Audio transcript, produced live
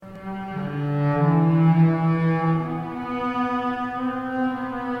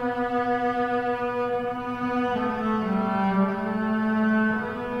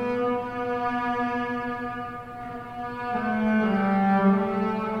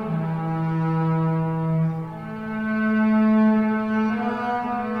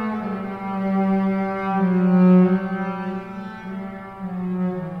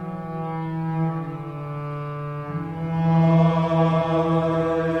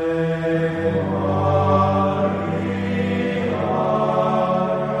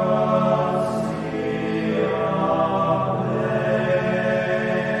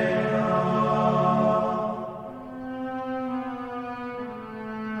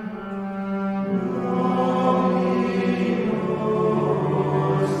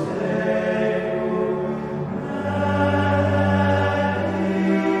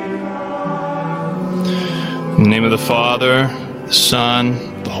name of the Father, the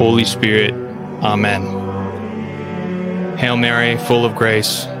Son, the Holy Spirit. Amen. Hail Mary, full of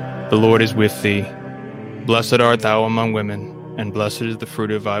grace, the Lord is with thee. Blessed art thou among women, and blessed is the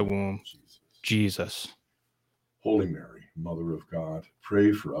fruit of thy womb, Jesus. Holy Mary, Mother of God,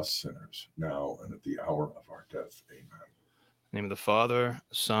 pray for us sinners, now and at the hour of our death. Amen. In the name of the Father,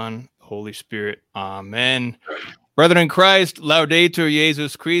 the Son, the Holy Spirit. Amen. Brethren in Christ, Laudetur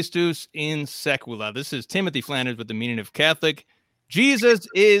Jesus Christus in Secula. This is Timothy Flanders with the meaning of Catholic. Jesus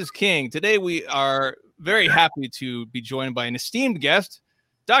is King. Today we are very happy to be joined by an esteemed guest,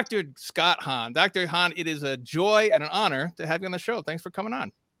 Dr. Scott Hahn. Dr. Hahn, it is a joy and an honor to have you on the show. Thanks for coming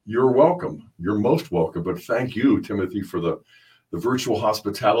on. You're welcome. You're most welcome. But thank you, Timothy, for the virtual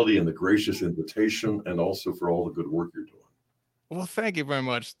hospitality and the gracious invitation, and also for all the good work you're doing. Well, thank you very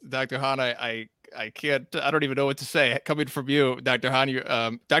much, Dr. Hahn. I don't even know what to say coming from you, Dr.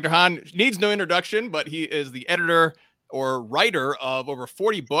 Hahn. Dr. Hahn needs no introduction, but he is the editor or writer of over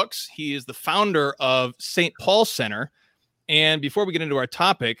 40 books. He is the founder of St. Paul Center. And before we get into our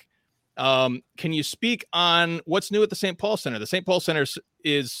topic, can you speak on what's new at the St. Paul Center? The St. Paul Center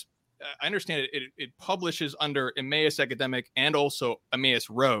is, I understand it publishes under Emmaus Academic and also Emmaus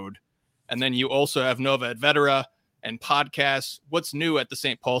Road. And then you also have Nova et Vetera and podcasts. What's new at the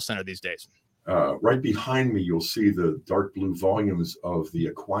St. Paul Center these days? Right behind me, you'll see the dark blue volumes of the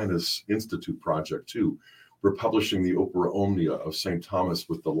Aquinas Institute project, too. We're publishing the Opera Omnia of St. Thomas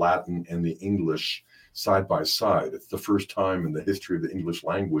with the Latin and the English side by side. It's the first time in the history of the English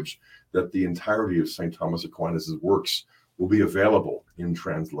language that the entirety of St. Thomas Aquinas' works will be available in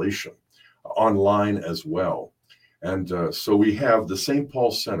translation, online as well. And so we have the St. Paul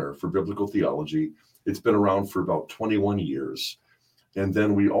Center for Biblical Theology. It's been around for about 21 years. And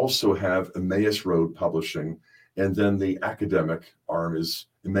then we also have Emmaus Road Publishing. And then the academic arm is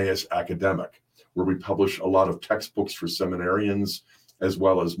Emmaus Academic, where we publish a lot of textbooks for seminarians, as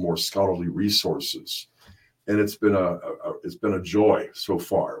well as more scholarly resources. And it's been a joy so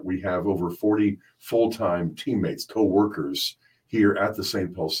far. We have over 40 full-time teammates, co-workers here at the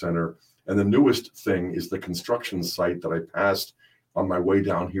St. Paul Center. And the newest thing is the construction site that I passed on my way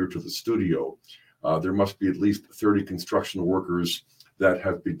down here to the studio. There must be at least 30 construction workers that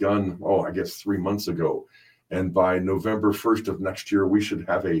have begun, 3 months ago. And by November 1st of next year, we should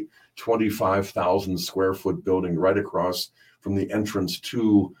have a 25,000 square foot building right across from the entrance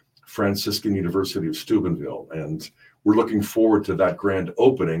to Franciscan University of Steubenville. And we're looking forward to that grand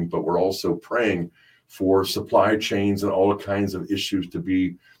opening, but we're also praying for supply chains and all kinds of issues to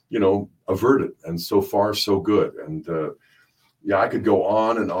be, averted. And so far, so good. And I could go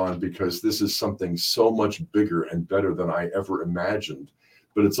on because this is something so much bigger and better than I ever imagined.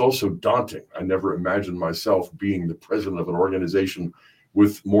 But it's also daunting. I never imagined myself being the president of an organization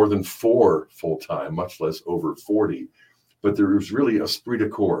with more than 4 full-time, much less over 40. But there is really esprit de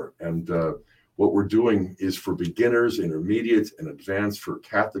corps. And what we're doing is for beginners, intermediate, and advanced, for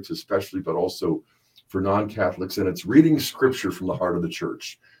Catholics especially, but also for non-Catholics. And it's reading scripture from the heart of the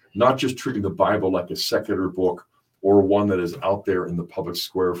church, not just treating the Bible like a secular book or one that is out there in the public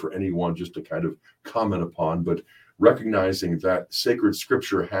square for anyone just to kind of comment upon, but recognizing that sacred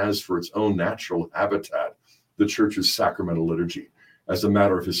scripture has for its own natural habitat the church's sacramental liturgy as a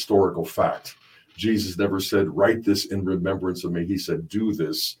matter of historical fact. Jesus never said, write this in remembrance of me. He said, do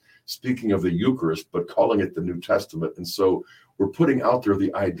this, speaking of the Eucharist, but calling it the New Testament. And so we're putting out there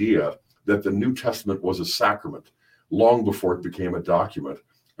the idea that the New Testament was a sacrament long before it became a document,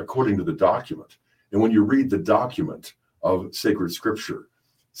 according to the document. And when you read the document of sacred scripture,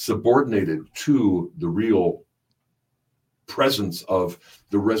 subordinated to the real presence of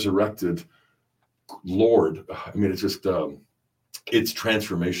the resurrected Lord, it's just, it's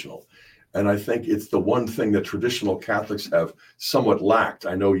transformational. And I think it's the one thing that traditional Catholics have somewhat lacked.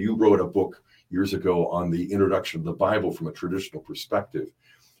 I know you wrote a book years ago on the introduction of the Bible from a traditional perspective,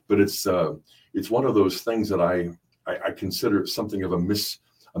 but it's one of those things that I consider something of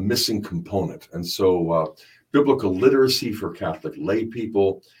a missing component. And so biblical literacy for Catholic lay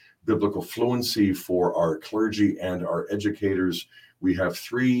people, biblical fluency for our clergy and our educators. We have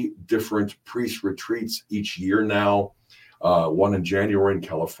 3 different priest retreats each year now, one in January in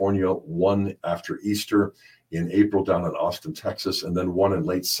California, one after Easter in April down in Austin, Texas, and then one in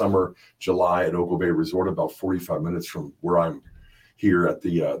late summer, July at Ogle Bay Resort, about 45 minutes from where I'm here at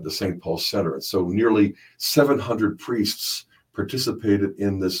the St. Paul Center. And so nearly 700 priests participated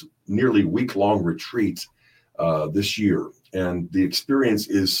in this nearly week-long retreat this year. And the experience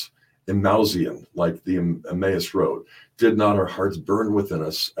is Emmausian, like the Emmaus Road. Did not our hearts burn within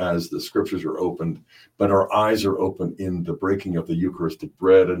us as the scriptures are opened, but our eyes are open in the breaking of the Eucharistic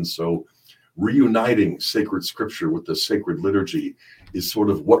bread. And so reuniting sacred scripture with the sacred liturgy is sort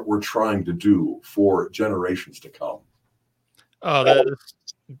of what we're trying to do for generations to come. Oh, that's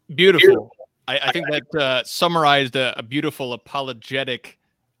beautiful. I think that summarized a beautiful apologetic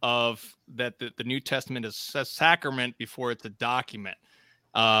of that the New Testament is a sacrament before it's a document,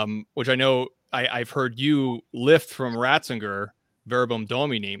 which I know I've heard you lift from Ratzinger, Verbum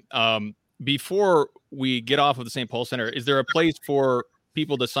Domini. Before we get off of the St. Paul Center, is there a place for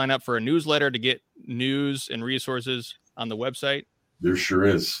people to sign up for a newsletter to get news and resources on the website? There sure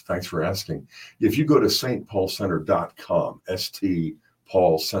is. Thanks for asking. If you go to stpaulcenter.com,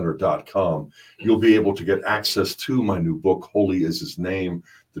 stpaulcenter.com, you'll be able to get access to my new book, Holy is His Name,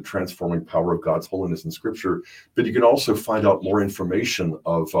 The Transforming Power of God's Holiness in Scripture. But you can also find out more information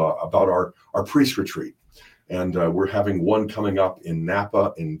about our priest retreat. And we're having one coming up in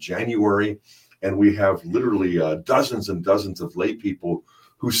Napa in January. And we have literally dozens and dozens of lay people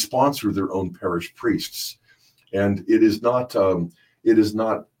who sponsor their own parish priests. And it is not the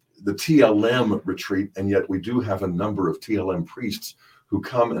TLM retreat, and yet we do have a number of TLM priests who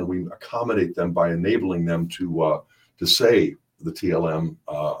come, and we accommodate them by enabling them to say the TLM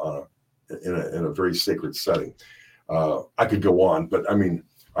in a very sacred setting. I could go on, but I mean,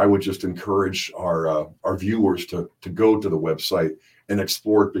 I would just encourage our viewers to go to the website and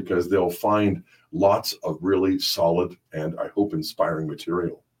explore it, because they'll find lots of really solid and, I hope, inspiring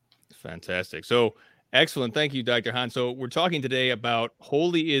material. Fantastic. So excellent. Thank you, Dr. Hahn. So we're talking today about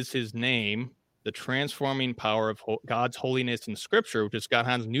Holy is His Name, the transforming power of God's holiness in Scripture, which is Scott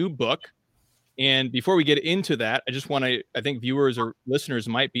Hahn's new book. And before we get into that, I just want to, I think viewers or listeners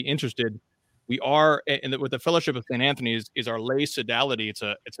might be interested. We are, and with the Fellowship of St. Anthony is our lay sodality. It's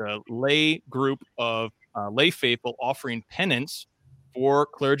a lay group of lay faithful offering penance for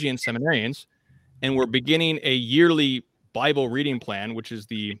clergy and seminarians. And we're beginning a yearly Bible reading plan, which is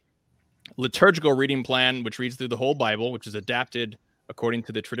the liturgical reading plan, which reads through the whole Bible, which is adapted according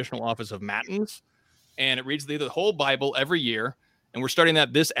to the traditional office of Matins. And it reads through the whole Bible every year. And we're starting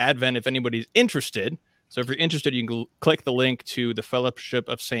that this Advent if anybody's interested. So if you're interested, you can click the link to the Fellowship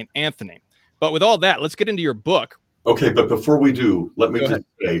of St. Anthony. But with all that, let's get into your book. Okay, but before we do, let me just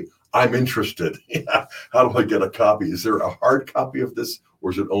say, I'm interested. How do I get a copy? Is there a hard copy of this,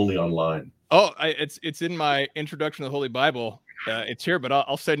 or is it only online? Oh, it's in my Introduction to the Holy Bible. It's here, but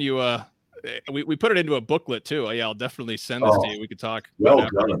I'll send you we put it into a booklet too. Yeah, I'll definitely send this to you. We could talk. Well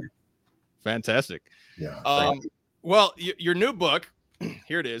done. Fantastic. Yeah. Well, your new book,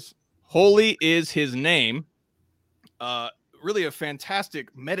 here it is. Holy is His Name. Really a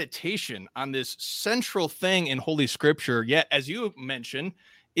fantastic meditation on this central thing in Holy Scripture, yet, as you mentioned,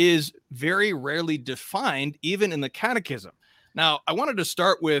 is very rarely defined, even in the Catechism. Now, I wanted to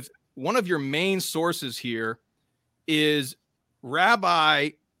start with one of your main sources here is Rabbi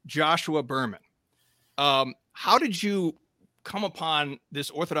Joshua Berman. How did you come upon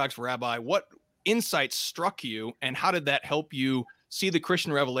this Orthodox rabbi? What insights struck you, and how did that help you see the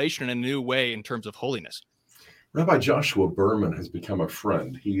Christian revelation in a new way in terms of holiness? Rabbi Joshua Berman has become a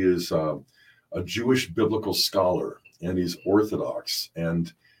friend. He is a Jewish biblical scholar, and he's Orthodox,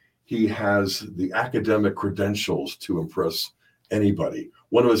 and he has the academic credentials to impress anybody.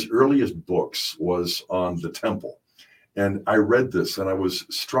 One of his earliest books was on the temple, and I read this and I was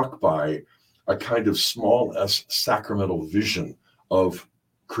struck by a kind of small s sacramental vision of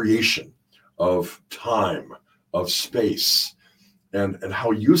creation, of time, of space, and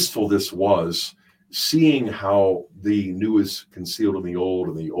how useful this was, seeing how the new is concealed in the old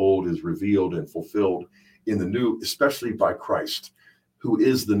and the old is revealed and fulfilled in the new, especially by Christ, who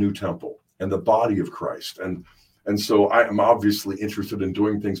is the new temple and the body of Christ. And so I am obviously interested in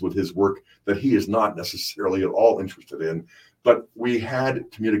doing things with his work that he is not necessarily at all interested in. But we had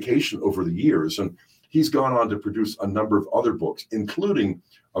communication over the years, and he's gone on to produce a number of other books, including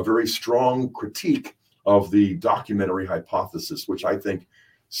a very strong critique of the documentary hypothesis, which I think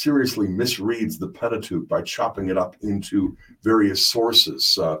seriously misreads the Pentateuch by chopping it up into various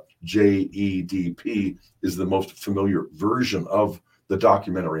sources. JEDP is the most familiar version of the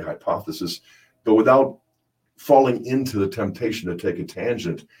documentary hypothesis. But without falling into the temptation to take a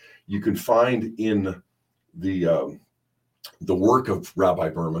tangent, you can find in the work of Rabbi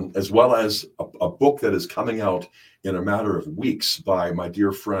Berman, as well as a book that is coming out in a matter of weeks by my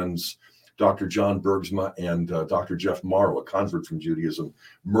dear friends, Dr. John Bergsma and Dr. Jeff Morrow, a convert from Judaism,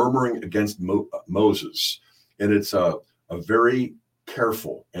 Murmuring Against Moses. And it's a very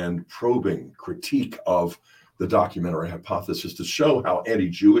careful and probing critique of the documentary hypothesis to show how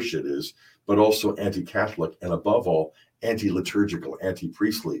anti-Jewish it is, but also anti-Catholic, and above all, anti-liturgical,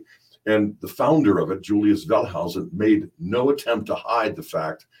 anti-priestly. And the founder of it, Julius Wellhausen, made no attempt to hide the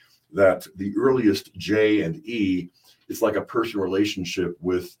fact that the earliest J and E is like a personal relationship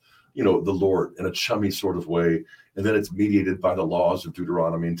with, the Lord in a chummy sort of way. And then it's mediated by the laws of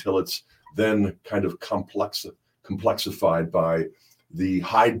Deuteronomy until it's then kind of complexified by the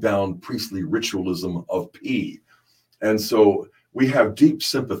hidebound priestly ritualism of P. And so we have deep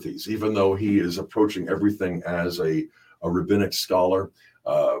sympathies, even though he is approaching everything as a rabbinic scholar.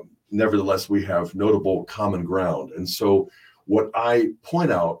 Nevertheless, we have notable common ground. And so what I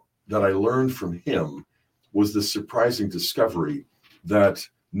point out that I learned from him was the surprising discovery that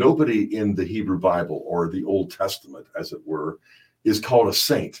nobody in the Hebrew Bible, or the Old Testament, as it were, is called a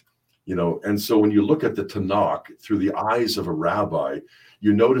saint. And so when you look at the Tanakh through the eyes of a rabbi,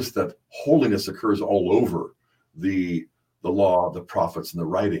 you notice that holiness occurs all over the law, the prophets, and the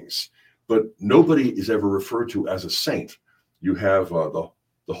writings. But nobody is ever referred to as a saint. You have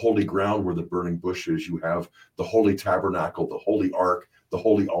the holy ground where the burning bush is. You have the holy tabernacle, the holy ark, the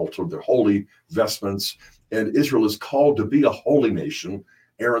holy altar, the holy vestments. And Israel is called to be a holy nation.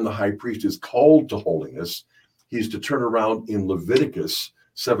 Aaron, the high priest, is called to holiness. He's to turn around in Leviticus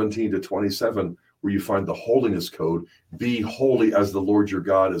 17 to 27, where you find the holiness code, be holy as the Lord your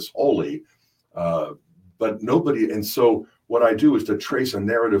God is holy. But nobody, and so what I do is to trace a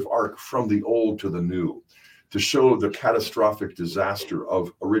narrative arc from the old to the new, to show the catastrophic disaster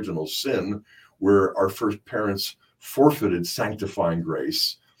of original sin, where our first parents forfeited sanctifying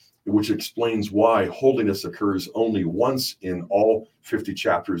grace, which explains why holiness occurs only once in all 50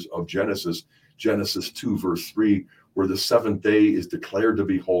 chapters of Genesis. Genesis 2, verse 3, where the seventh day is declared to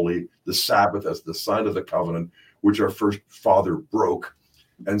be holy, the Sabbath as the sign of the covenant, which our first father broke.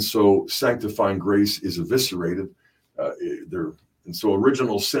 And so sanctifying grace is eviscerated. And so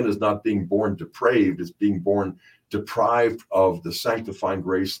original sin is not being born depraved, it's being born deprived of the sanctifying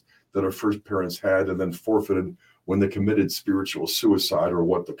grace that our first parents had and then forfeited when they committed spiritual suicide, or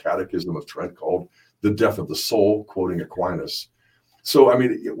what the Catechism of Trent called the death of the soul, quoting Aquinas. So, I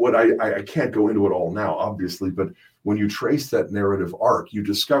mean, what I can't go into it all now, obviously, but when you trace that narrative arc, you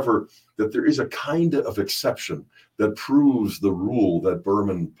discover that there is a kind of exception that proves the rule that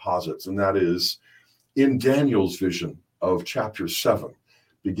Berman posits, and that is in Daniel's vision of chapter 7,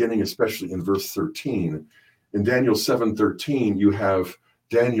 beginning especially in verse 13. In Daniel 7:13, you have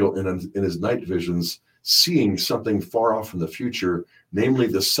Daniel in his night visions seeing something far off in the future, namely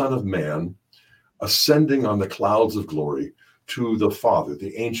the Son of Man ascending on the clouds of glory to the Father,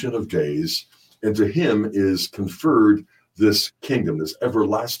 the Ancient of Days, and to him is conferred this kingdom, this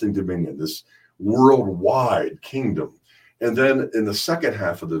everlasting dominion, this worldwide kingdom. And then in the second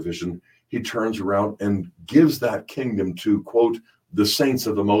half of the vision, he turns around and gives that kingdom to, quote, the saints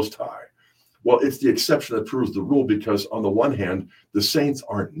of the Most High. Well, it's the exception that proves the rule, because on the one hand, the saints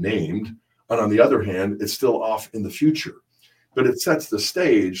aren't named, and on the other hand, it's still off in the future. But it sets the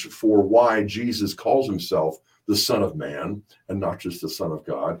stage for why Jesus calls himself the Son of Man and not just the Son of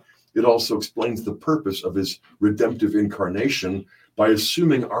God. It also explains the purpose of his redemptive incarnation. By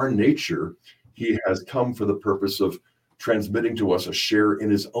assuming our nature, he has come for the purpose of transmitting to us a share in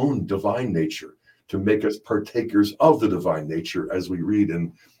his own divine nature, to make us partakers of the divine nature, as we read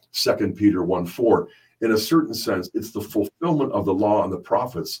in 2 Peter 1:4. In a certain sense, it's the fulfillment of the law and the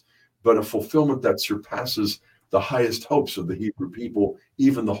prophets, but a fulfillment that surpasses the highest hopes of the Hebrew people,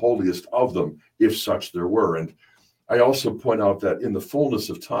 even the holiest of them, if such there were. And I also point out that in the fullness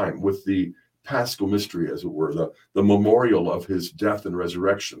of time, with the Paschal mystery, as it were, the memorial of his death and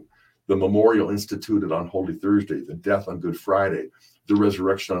resurrection, the memorial instituted on Holy Thursday, the death on Good Friday, the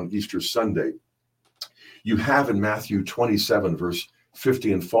resurrection on Easter Sunday, you have in Matthew 27, verse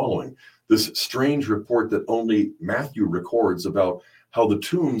 50 and following, this strange report that only Matthew records about how the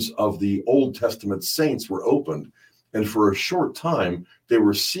tombs of the Old Testament saints were opened, and for a short time they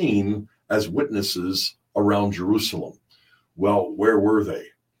were seen as witnesses around Jerusalem. Well, where were they?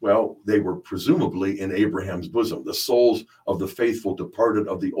 Well, they were presumably in Abraham's bosom. The souls of the faithful departed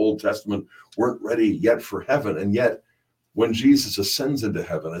of the Old Testament weren't ready yet for heaven, and yet when Jesus ascends into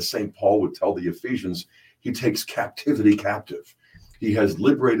heaven, as St. Paul would tell the Ephesians, he takes captivity captive. He has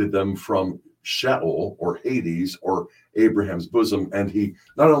liberated them from Sheol, or Hades, or Abraham's bosom, and he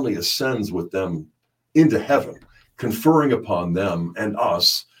not only ascends with them into heaven, conferring upon them and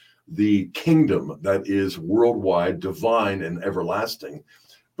us the kingdom that is worldwide, divine, and everlasting,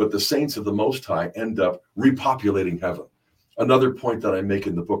 but the saints of the Most High end up repopulating heaven. Another point that I make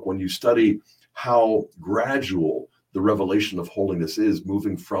in the book, when you study how gradual the revelation of holiness is,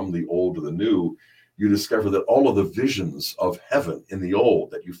 moving from the old to the new, you discover that all of the visions of heaven in the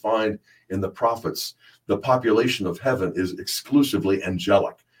old that you find in the prophets, the population of heaven is exclusively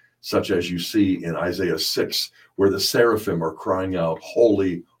angelic, such as you see in Isaiah 6, where the seraphim are crying out,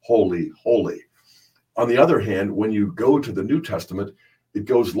 "Holy, holy, holy. On the other hand, when you go to the New Testament, it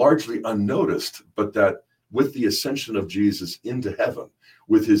goes largely unnoticed, but that with the ascension of Jesus into heaven,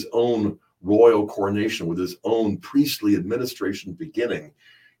 with his own royal coronation, with his own priestly administration beginning,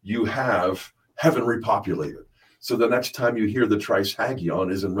 you have heaven repopulated. So the next time you hear the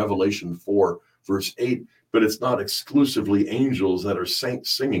Trisagion is in Revelation 4, verse 8, but it's not exclusively angels that are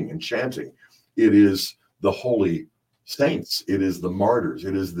singing and chanting. It is the holy saints. It is the martyrs.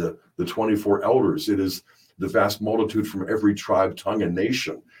 It is the 24 elders. It is the vast multitude from every tribe, tongue, and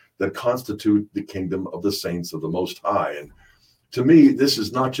nation that constitute the kingdom of the saints of the Most High. And to me, this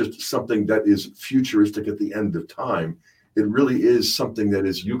is not just something that is futuristic at the end of time. It really is something that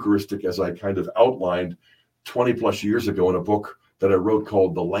is Eucharistic, as I kind of outlined 20 plus years ago in a book that I wrote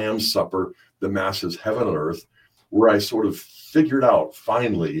called The Lamb's Supper, The Masses, Heaven and Earth, where I sort of figured out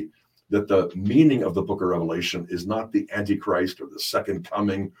finally that the meaning of the book of Revelation is not the Antichrist or the second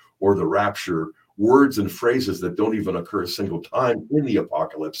coming or the rapture, words and phrases that don't even occur a single time in the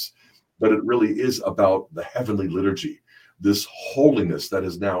apocalypse, but it really is about the heavenly liturgy, this holiness that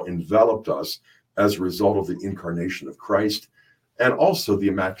has now enveloped us as a result of the incarnation of Christ, and also the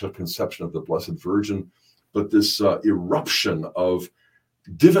Immaculate Conception of the Blessed Virgin, but this eruption of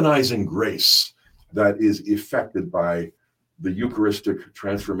divinizing grace that is effected by the Eucharistic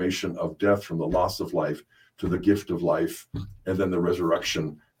transformation of death from the loss of life to the gift of life, and then the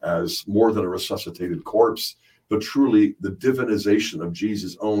resurrection as more than a resuscitated corpse, but truly the divinization of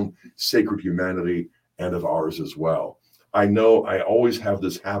Jesus' own sacred humanity and of ours as well. I know I always have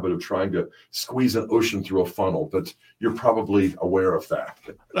this habit of trying to squeeze an ocean through a funnel, but you're probably aware of that.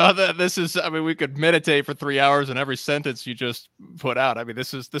 This is, I mean, we could meditate for 3 hours on every sentence you just put out. I mean,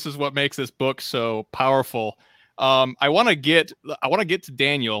 this is what makes this book so powerful. I want to get to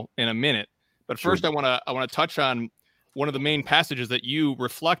Daniel in a minute, but first sure. I want to touch on one of the main passages that you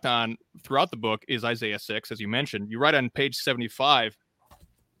reflect on throughout the book is Isaiah 6, as you mentioned. You write on page 75,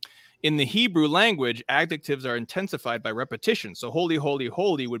 in the Hebrew language, adjectives are intensified by repetition. So holy, holy,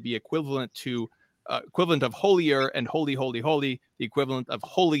 holy would be equivalent of holier, and holy, holy, holy, the equivalent of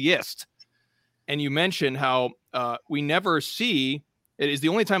holiest. And you mention how we never see, it is the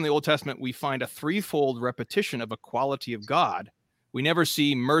only time in the Old Testament we find a threefold repetition of a quality of God. We never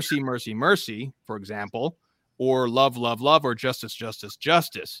see mercy, mercy, mercy, for example, or love, love, love, or justice, justice,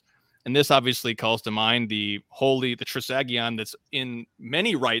 justice. And this obviously calls to mind the Trisagion that's in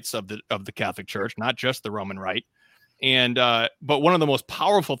many rites of the Catholic Church, not just the Roman Rite. And but one of the most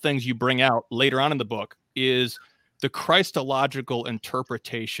powerful things you bring out later on in the book is the Christological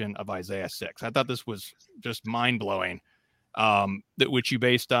interpretation of Isaiah 6. I thought this was just mind-blowing, which you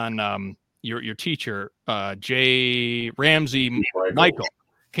based on your teacher, J. Ramsey Michael.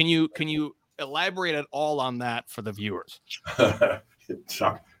 Can you elaborate at all on that for the viewers?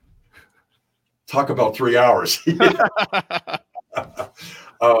 Talk about 3 hours.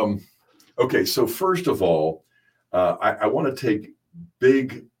 Okay, so first of all, I want to take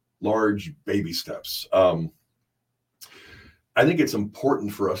big, large baby steps. I think it's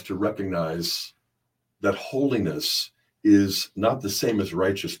important for us to recognize that holiness is not the same as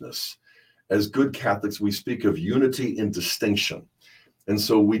righteousness. As good Catholics, we speak of unity in distinction. And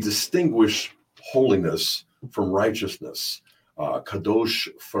so we distinguish holiness from righteousness, kadosh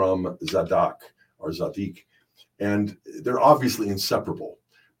from zadak or zadik. And they're obviously inseparable,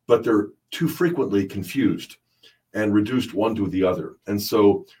 but they're too frequently confused and reduced one to the other. And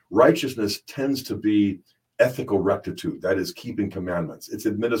so righteousness tends to be ethical rectitude, that is keeping commandments. It's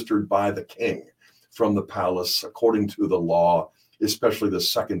administered by the king from the palace according to the law, especially the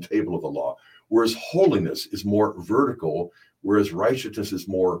second table of the law. Whereas holiness is more vertical, whereas righteousness is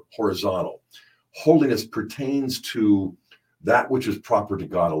more horizontal. Holiness pertains to that which is proper to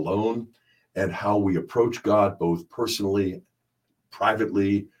God alone and how we approach God, both personally,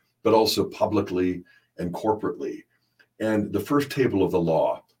 privately, but also publicly and corporately. And the first table of the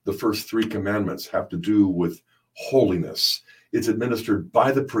law, the first 3 commandments, have to do with holiness. It's administered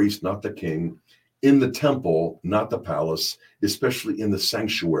by the priest, not the king, in the temple, not the palace, especially in the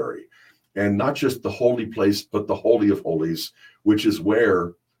sanctuary. And not just the holy place, but the Holy of Holies, which is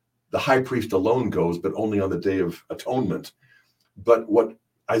where the high priest alone goes, but only on the Day of Atonement. But what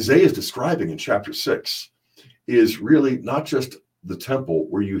Isaiah is describing in chapter 6 is really not just the temple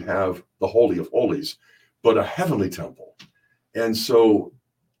where you have the Holy of Holies, but a heavenly temple. And so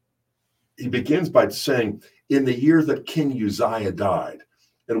he begins by saying, in the year that King Uzziah died,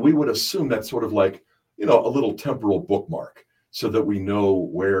 and we would assume that's sort of like, a little temporal bookmark so that we know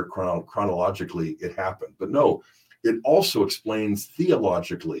where chronologically it happened. But no, it also explains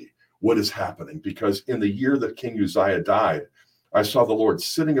theologically what is happening, because in the year that King Uzziah died, I saw the Lord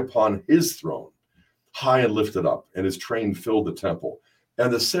sitting upon his throne, high and lifted up, and his train filled the temple.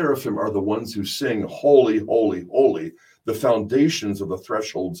 And the seraphim are the ones who sing, holy, holy, holy. The foundations of the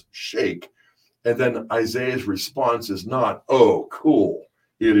thresholds shake. And then Isaiah's response is not, oh, cool.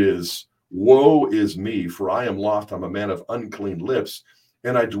 It is, woe is me, for I am lost. I'm a man of unclean lips,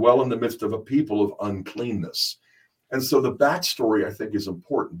 and I dwell in the midst of a people of uncleanness. And so the backstory, I think, is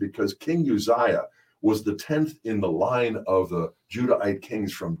important because King Uzziah was the 10th in the line of the Judahite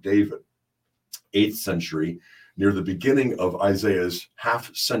kings from David, 8th century, near the beginning of Isaiah's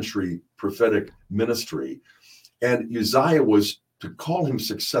half-century prophetic ministry. And Uzziah was, to call him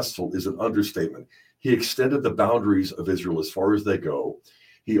successful is an understatement. He extended the boundaries of Israel as far as they go.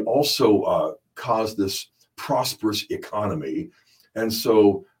 He also caused this prosperous economy. And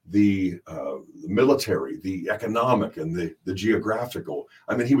so the military, the economic, and the geographical,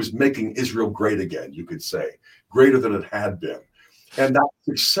 I mean, he was making Israel great again, you could say, greater than it had been. And that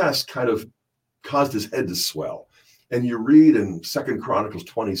success kind of caused his head to swell. And you read in 2 Chronicles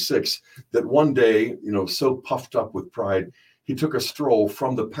 26 that one day, so puffed up with pride, he took a stroll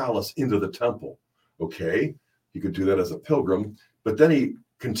from the palace into the temple. Okay, he could do that as a pilgrim, but then he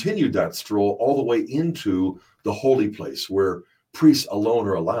continued that stroll all the way into the holy place where priests alone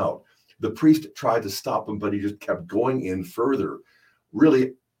are allowed. The priest tried to stop him, but he just kept going in further,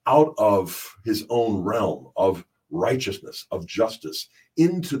 really out of his own realm of righteousness, of justice,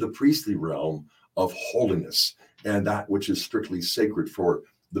 into the priestly realm of holiness, and that which is strictly sacred for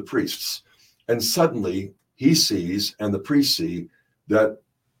the priests. And suddenly he sees, and the priests see, that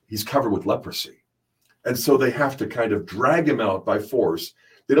he's covered with leprosy. And so they have to kind of drag him out by force.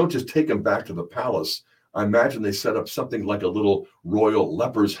 They don't just take him back to the palace. I imagine they set up something like a little royal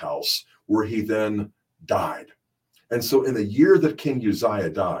leper's house where he then died. And so in the year that King Uzziah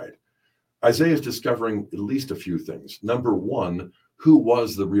died, Isaiah is discovering at least a few things. Number one, who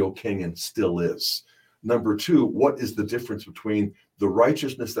was the real king and still is? Number two, what is the difference between the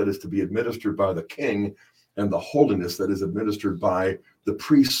righteousness that is to be administered by the king and the holiness that is administered by the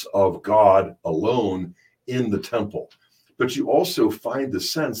priests of God alone in the temple? But you also find the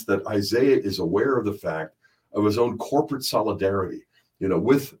sense that Isaiah is aware of the fact of his own corporate solidarity,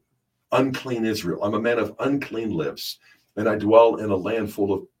 with unclean Israel. I'm a man of unclean lips, and I dwell in a land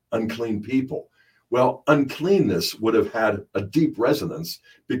full of unclean people. Well, uncleanness would have had a deep resonance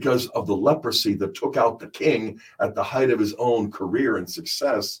because of the leprosy that took out the king at the height of his own career and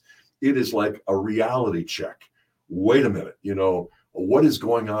success. It is like a reality check. Wait a minute, what is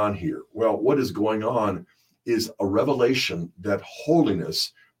going on here? Well, what is going on is a revelation that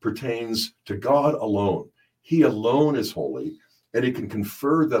holiness pertains to God alone. He alone is holy, and he can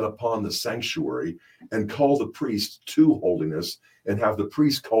confer that upon the sanctuary and call the priest to holiness and have the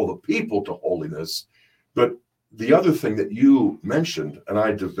priest call the people to holiness. But the other thing that you mentioned, and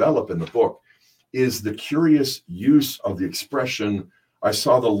I develop in the book, is the curious use of the expression, I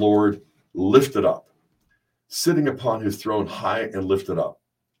saw the Lord lifted up, sitting upon his throne high and lifted up.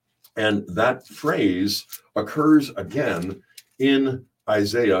 And that phrase occurs again in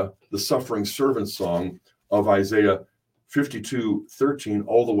Isaiah, the suffering servant song of Isaiah 52:13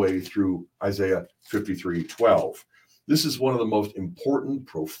 all the way through Isaiah 53:12. This is one of the most important,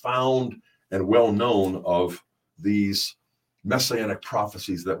 profound, and well-known of these messianic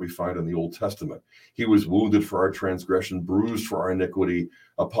prophecies that we find in the Old Testament. He was wounded for our transgression, bruised for our iniquity.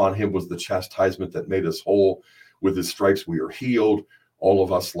 Upon him was the chastisement that made us whole. With his stripes we are healed. All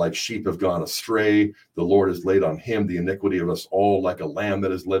of us like sheep have gone astray. The Lord has laid on him the iniquity of us all, like a lamb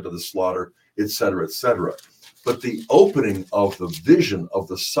that is led to the slaughter, etc., etc. But the opening of the vision of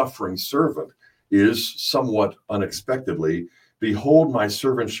the suffering servant is somewhat unexpectedly, behold, my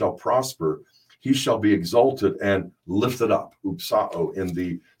servant shall prosper. He shall be exalted and lifted up, upsao in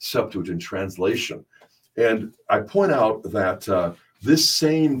the Septuagint translation. And I point out that this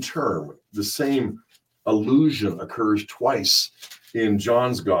same term, the same allusion occurs twice in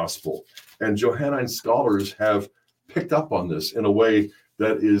John's gospel. And Johannine scholars have picked up on this in a way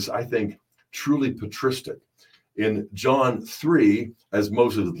that is, I think, truly patristic. In John 3, as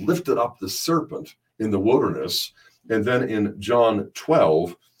Moses lifted up the serpent in the wilderness, and then in John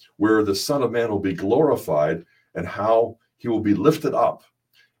 12, where the Son of Man will be glorified and how he will be lifted up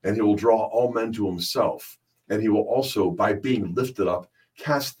and he will draw all men to himself. And he will also, by being lifted up,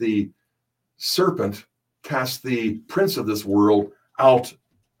 cast the serpent, cast the prince of this world out,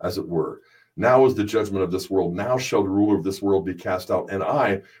 as it were. Now is the judgment of this world. Now shall the ruler of this world be cast out. And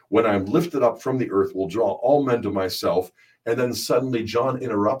I, when I'm lifted up from the earth, will draw all men to myself. And then suddenly John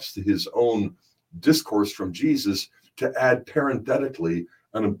interrupts his own discourse from Jesus to add parenthetically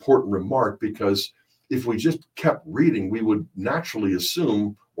an important remark, because if we just kept reading, we would naturally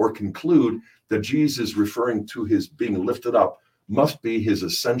assume or conclude that Jesus referring to his being lifted up must be his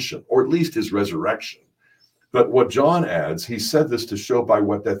ascension, or at least his resurrection. But what John adds, he said this to show by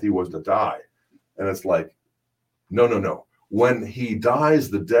what death he was to die. And it's like, no, no, no. When he dies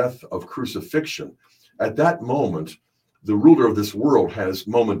the death of crucifixion, at that moment, the ruler of this world has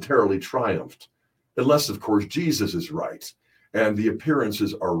momentarily triumphed, unless, of course, Jesus is right and the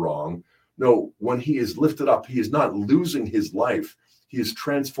appearances are wrong. No, when he is lifted up, he is not losing his life. He is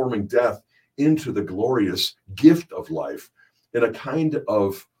transforming death into the glorious gift of life in a kind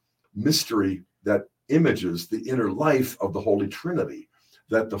of mystery that images the inner life of the Holy Trinity,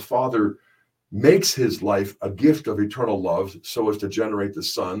 that the Father makes his life a gift of eternal love so as to generate the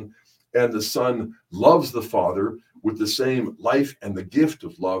Son, and the Son loves the Father with the same life and the gift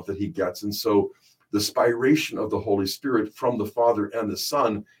of love that he gets. And so the spiration of the Holy Spirit from the Father and the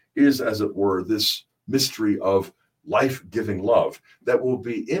Son is, as it were, this mystery of life-giving love that will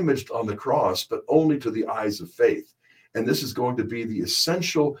be imaged on the cross, but only to the eyes of faith. And this is going to be the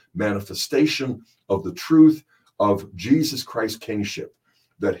essential manifestation of the truth of Jesus Christ's kingship,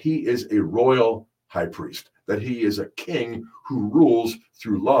 that he is a royal high priest, that he is a king who rules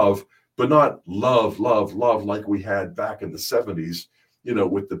through love, but not love like we had back in the 70s,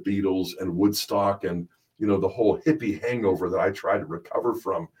 with the Beatles and Woodstock and, the whole hippie hangover that I tried to recover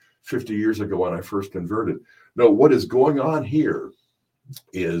from 50 years ago when I first converted. No, what is going on here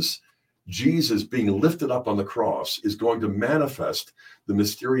is Jesus being lifted up on the cross is going to manifest the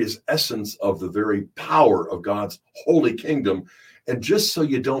mysterious essence of the very power of God's holy kingdom. And just so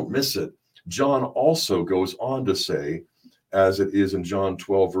you don't miss it, John also goes on to say, as it is in John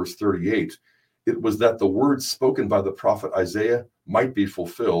 12, verse 38, it was that the words spoken by the prophet Isaiah might be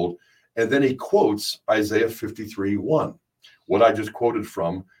fulfilled. And then he quotes Isaiah 53:1. What I just quoted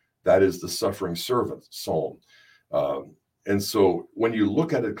from, that is the suffering servant psalm. And so when you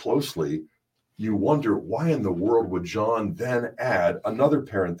look at it closely, you wonder, why in the world would John then add another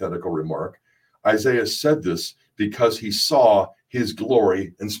parenthetical remark? Isaiah said this because he saw his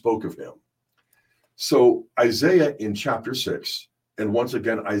glory and spoke of him. So Isaiah in chapter 6, and once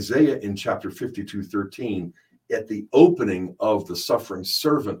again, Isaiah in chapter 52:13, at the opening of the suffering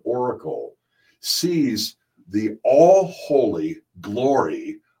servant oracle, sees the all-holy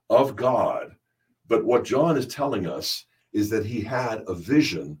glory of God. But what John is telling us is that he had a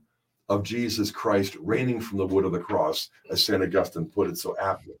vision of Jesus Christ reigning from the wood of the cross, as St. Augustine put it so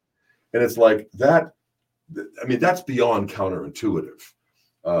aptly. And it's like that, that's beyond counterintuitive.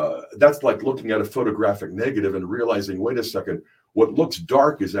 That's like looking at a photographic negative and realizing, wait a second, what looks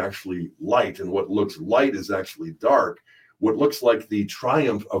dark is actually light, and what looks light is actually dark. What looks like the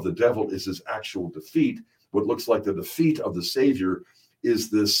triumph of the devil is his actual defeat. What looks like the defeat of the Savior is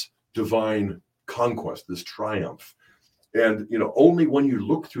this divine conquest, this triumph. And, only when you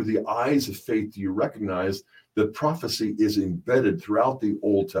look through the eyes of faith do you recognize that prophecy is embedded throughout the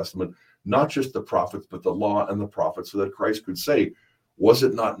Old Testament, not just the prophets, but the law and the prophets, so that Christ could say, was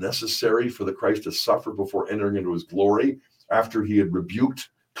it not necessary for the Christ to suffer before entering into his glory, after he had rebuked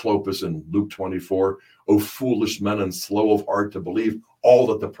Clopas in Luke 24, "O foolish men and slow of heart to believe all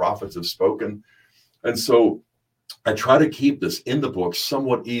that the prophets have spoken"? And so I try to keep this in the book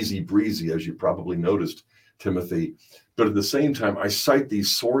somewhat easy breezy, as you probably noticed, Timothy. But at the same time, I cite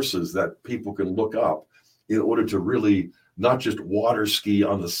these sources that people can look up in order to really not just water ski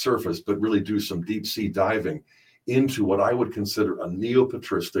on the surface, but really do some deep sea diving into what I would consider a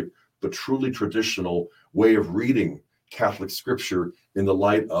neo-patristic, but truly traditional way of reading Catholic scripture in the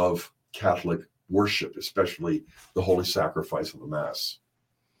light of Catholic worship, especially the holy sacrifice of the Mass.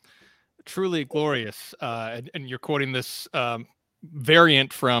 Truly glorious. And you're quoting this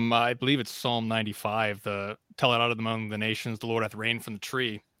variant from, I believe it's Psalm 95, the "Tell it out among the nations, the Lord hath reigned from the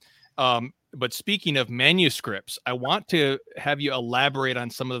tree." But speaking of manuscripts, I want to have you elaborate on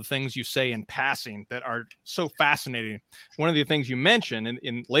some of the things you say in passing that are so fascinating. One of the things you mention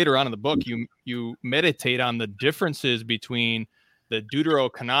in later on in the book, you meditate on the differences between the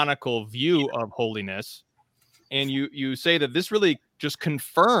deuterocanonical view of holiness, and you say that this really just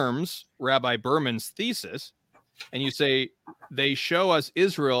confirms Rabbi Berman's thesis. And you say they show us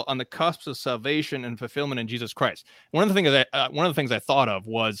Israel on the cusp of salvation and fulfillment in Jesus Christ. One of the things I thought of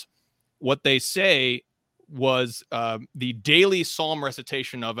was what they say was the daily psalm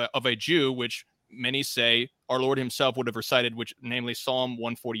recitation of a Jew, which many say our Lord himself would have recited, which namely Psalm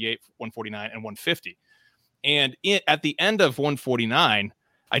 148, 149, and 150. And at the end of 149,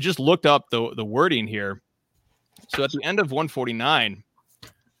 I just looked up the wording here. So at the end of 149,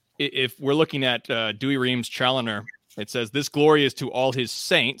 if we're looking at Dewey Reams Challoner, it says, "This glory is to all his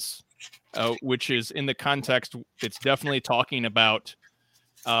saints." which is in the context, it's definitely talking about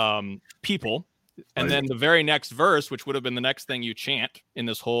people. And then the very next verse, which would have been the next thing you chant in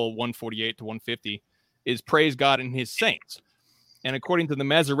this whole 148 to 150, is praise God and his saints. And according to the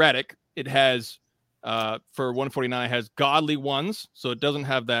Masoretic, it has, for 149, it has godly ones. So it doesn't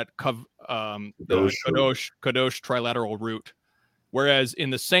have that kadosh trilateral root. Whereas in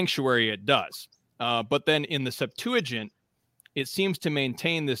the sanctuary, it does. But then in the Septuagint, it seems to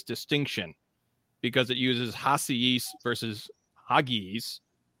maintain this distinction because it uses hagios versus hagios,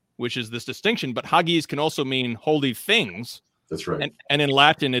 which is this distinction. But hagios can also mean holy things. That's right. And in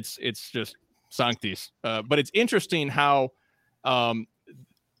Latin, it's just sanctis. But it's interesting how do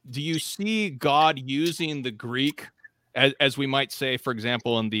you see God using the Greek, as we might say, for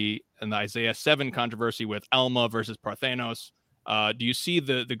example, in the Isaiah 7 controversy with Alma versus Parthenos? Do you see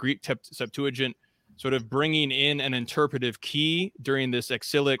the Greek Septuagint sort of bringing in an interpretive key during this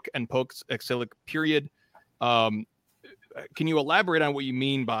exilic and post-exilic period? Can you elaborate on what you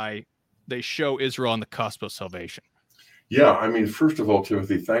mean by they show Israel on the cusp of salvation? Yeah, I mean, first of all,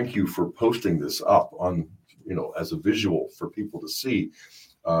 Timothy, thank you for posting this up on, as a visual for people to see,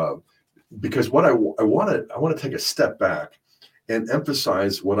 because what I want to take a step back and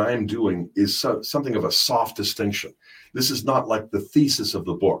emphasize what I am doing is something of a soft distinction. This is not like the thesis of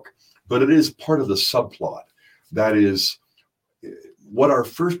the book, but it is part of the subplot. That is, what our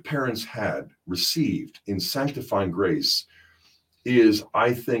first parents had received in sanctifying grace is,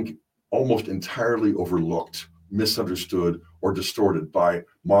 I think, almost entirely overlooked, misunderstood, or distorted by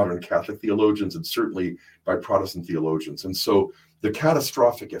modern Catholic theologians and certainly by Protestant theologians. And so the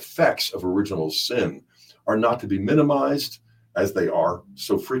catastrophic effects of original sin are not to be minimized, as they are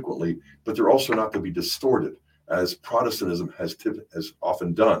so frequently, but they're also not to be distorted, as Protestantism has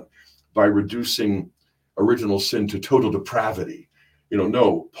often done, by reducing original sin to total depravity.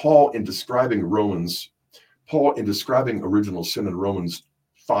 No, Paul in describing original sin in Romans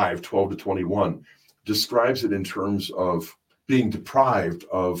 5:12-21, describes it in terms of being deprived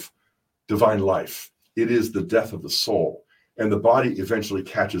of divine life. It is the death of the soul, and the body eventually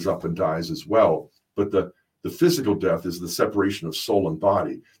catches up and dies as well. But the physical death is the separation of soul and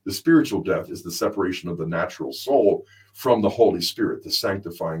body. The spiritual death is the separation of the natural soul from the Holy Spirit, the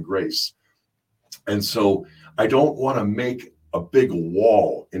sanctifying grace. And so I don't want to make a big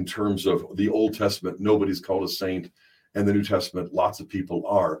wall in terms of the Old Testament, nobody's called a saint, and the New Testament, lots of people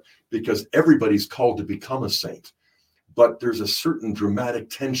are, because everybody's called to become a saint. But there's a certain dramatic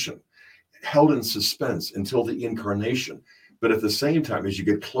tension held in suspense until the incarnation. But at the same time, as you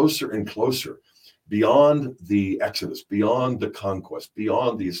get closer and closer, beyond the Exodus, beyond the conquest,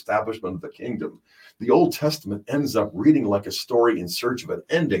 beyond the establishment of the kingdom, the Old Testament ends up reading like a story in search of an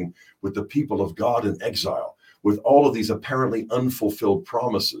ending with the people of God in exile, with all of these apparently unfulfilled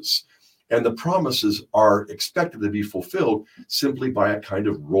promises. And the promises are expected to be fulfilled simply by a kind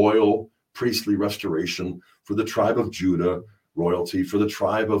of royal priestly restoration for the tribe of Judah, royalty for the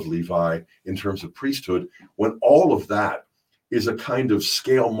tribe of Levi in terms of priesthood, when all of that is a kind of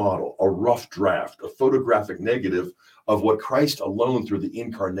scale model, a rough draft, a photographic negative of what Christ alone through the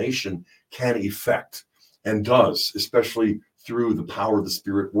incarnation can effect and does, especially through the power of the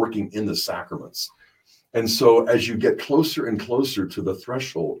Spirit working in the sacraments. And so as you get closer and closer to the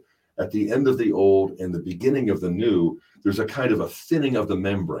threshold at the end of the old and the beginning of the new, there's a kind of a thinning of the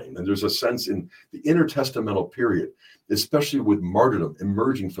membrane. And there's a sense in the intertestamental period, especially with martyrdom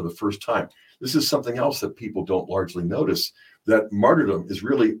emerging for the first time. This is something else that people don't largely notice, that martyrdom is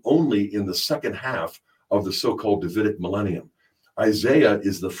really only in the second half of the so-called Davidic millennium. Isaiah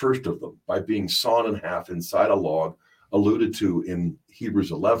is the first of them by being sawn in half inside a log, alluded to in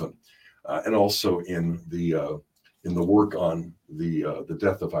Hebrews 11, and also in the work on the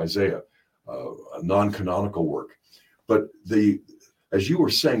death of Isaiah, a non-canonical work. But as you were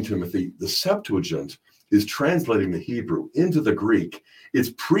saying, Timothy, the Septuagint is translating the Hebrew into the Greek.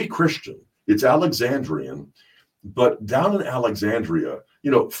 It's pre-Christian, it's Alexandrian, but down in Alexandria,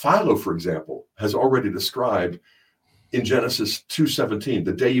 Philo, for example, has already described in Genesis 2:17,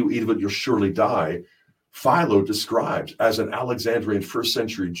 the day you eat of it, you'll surely die. Philo describes as an Alexandrian first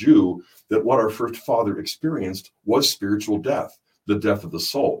century Jew that what our first father experienced was spiritual death, the death of the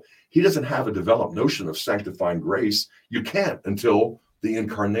soul. He doesn't have a developed notion of sanctifying grace. You can't until the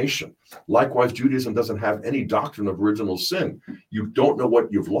incarnation. Likewise, Judaism doesn't have any doctrine of original sin. You don't know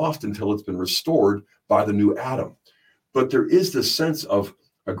what you've lost until it's been restored by the new Adam. But there is this sense of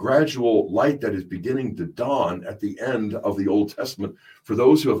a gradual light that is beginning to dawn at the end of the Old Testament for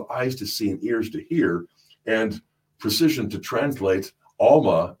those who have eyes to see and ears to hear, and precision to translate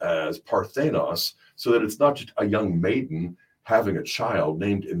Alma as Parthenos, so that it's not just a young maiden having a child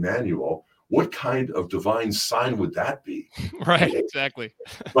named Emmanuel, what kind of divine sign would that be? Right, exactly.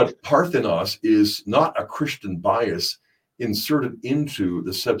 But Parthenos is not a Christian bias inserted into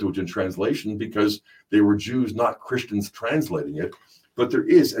the Septuagint translation because they were Jews, not Christians, translating it. But there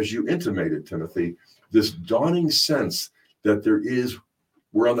is, as you intimated, Timothy, this dawning sense that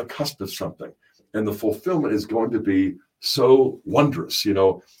we're on the cusp of something, and the fulfillment is going to be so wondrous.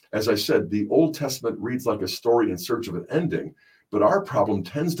 As I said, the Old Testament reads like a story in search of an ending, but our problem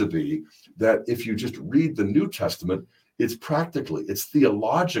tends to be that if you just read the New Testament, it's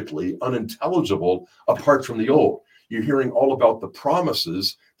theologically unintelligible apart from the Old. You're hearing all about the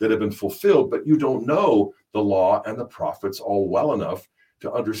promises that have been fulfilled, but you don't know the law and the prophets all well enough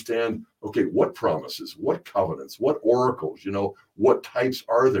to understand, okay, what promises, what covenants, what oracles, what types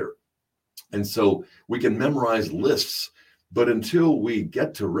are there? And so we can memorize lists, but until we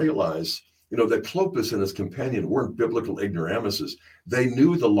get to realize, that Clopas and his companion weren't biblical ignoramuses. They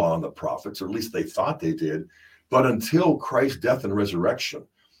knew the law and the prophets, or at least they thought they did. But until Christ's death and resurrection,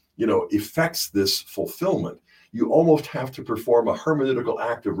 effects this fulfillment, you almost have to perform a hermeneutical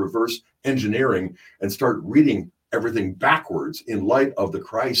act of reverse engineering and start reading everything backwards in light of the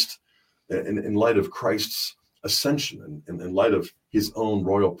Christ, in light of Christ's ascension, and in light of his own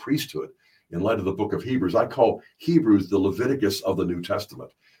royal priesthood, in light of the book of Hebrews. I call Hebrews the Leviticus of the New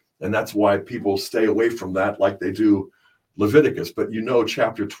Testament. And that's why people stay away from that like they do Leviticus. But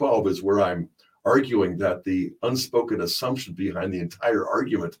chapter 12 is where I'm arguing that the unspoken assumption behind the entire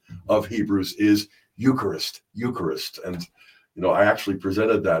argument of Hebrews is Eucharist. And, I actually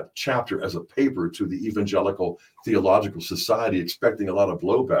presented that chapter as a paper to the Evangelical Theological Society, expecting a lot of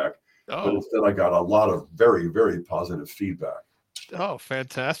blowback. Oh. But instead, I got a lot of very, very positive feedback. Oh,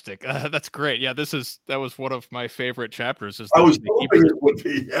 fantastic. That's great. Yeah, that was one of my favorite chapters. I was hoping it would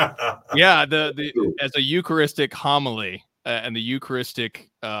be. Yeah. Yeah, as a Eucharistic homily and the Eucharistic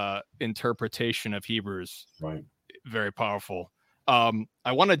interpretation of Hebrews. Right. Very powerful.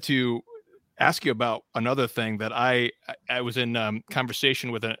 I wanted to ask you about another thing that I was in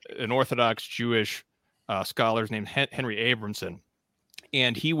conversation with an Orthodox Jewish scholar named Henry Abramson,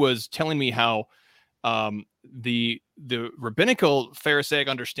 and he was telling me how the rabbinical Pharisaic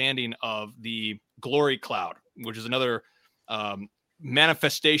understanding of the glory cloud, which is another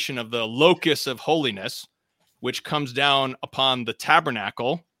manifestation of the locus of holiness, which comes down upon the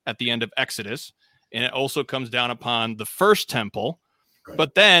tabernacle at the end of Exodus, and it also comes down upon the first temple, right.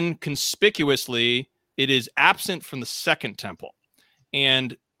 But then conspicuously it is absent from the second temple.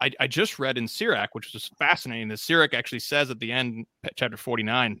 And I just read in Sirach, which was fascinating, that Sirach actually says at the end, chapter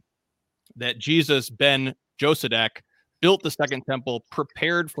 49, that Jesus ben Josedek built the second temple,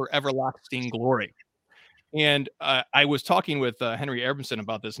 prepared for everlasting glory. And I was talking with Henry Abramson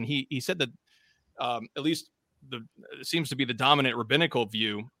about this, and he said that at least it seems to be the dominant rabbinical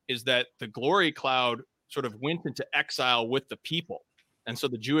view is that the glory cloud sort of went into exile with the people. And so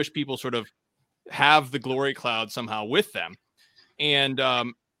the Jewish people sort of have the glory cloud somehow with them. And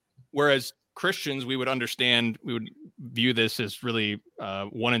whereas Christians, we would view this as really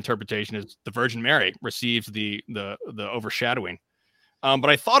one interpretation is the Virgin Mary receives the overshadowing. But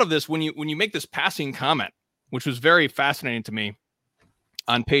I thought of this when you make this passing comment, which was very fascinating to me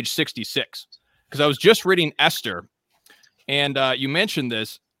on page 66, because I was just reading Esther, and you mentioned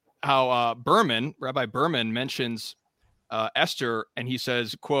this, how Rabbi Berman mentions Esther, and he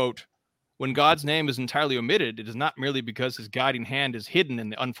says, quote, "When God's name is entirely omitted, it is not merely because his guiding hand is hidden in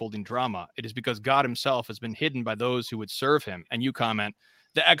the unfolding drama. It is because God himself has been hidden by those who would serve him." And you comment,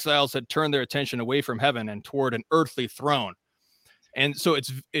 "The exiles had turned their attention away from heaven and toward an earthly throne." And so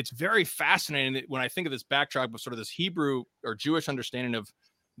it's very fascinating that when I think of this backdrop of sort of this Hebrew or Jewish understanding of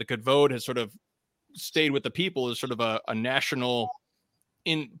the kavod has sort of stayed with the people as sort of a national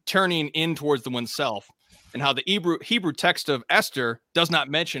in turning in towards the oneself, and how the Hebrew text of Esther does not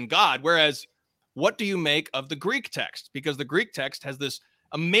mention God. Whereas what do you make of the Greek text? Because the Greek text has this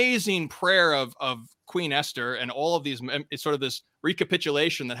amazing prayer of Queen Esther, and all of these, it's sort of this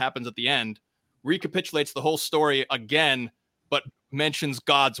recapitulation that happens at the end, recapitulates the whole story again, but mentions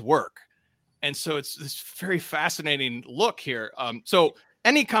God's work. And so it's this very fascinating look here. So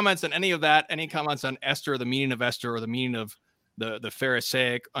any comments on any of that? Any comments on Esther, the meaning of Esther, or the meaning of the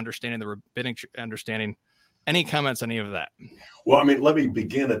Pharisaic understanding, the rabbinic understanding? Any comments on any of that? Well, I mean, let me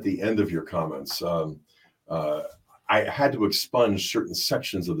begin at the end of your comments. I had to expunge certain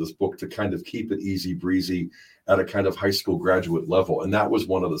sections of this book to kind of keep it easy breezy at a kind of high school graduate level. And that was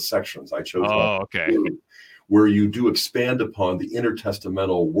one of the sections I chose. Okay. Where you do expand upon the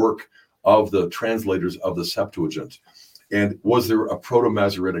intertestamental work of the translators of the Septuagint. And was there a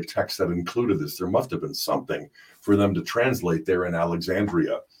proto-Masoretic text that included this? There must have been something for them to translate there in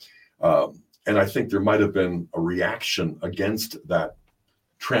Alexandria. And I think there might have been a reaction against that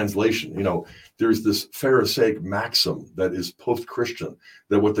translation. There's this Pharisaic maxim that is post-Christian,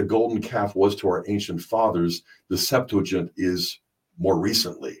 that what the golden calf was to our ancient fathers, the Septuagint is more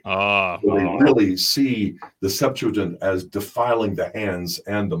recently. So they really see the Septuagint as defiling the hands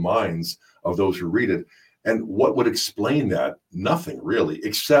and the minds of those who read it. And what would explain that? Nothing really,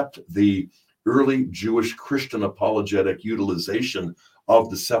 except the early Jewish Christian apologetic utilization of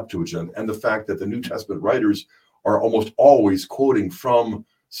the Septuagint and the fact that the New Testament writers are almost always quoting from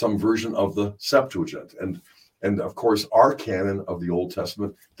some version of the Septuagint. And of course, our canon of the Old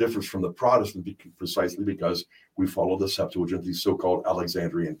Testament differs from the Protestant precisely because we follow the Septuagint, the so-called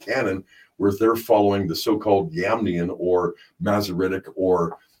Alexandrian canon, whereas they're following the so-called Yamnian or Masoretic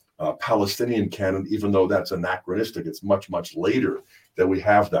or Palestinian canon, even though that's anachronistic. It's much, much later that we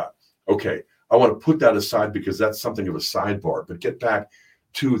have that. Okay, I want to put that aside because that's something of a sidebar, but get back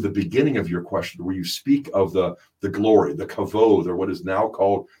to the beginning of your question where you speak of the glory, the kavod, or what is now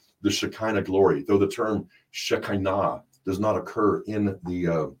called the Shekinah glory, though the term Shekinah does not occur in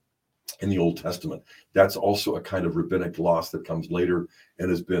the Old Testament. That's also a kind of rabbinic gloss that comes later and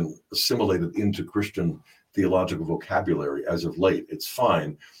has been assimilated into Christian theological vocabulary as of late. It's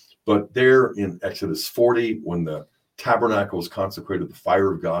fine. But there in Exodus 40, when the tabernacle is consecrated, the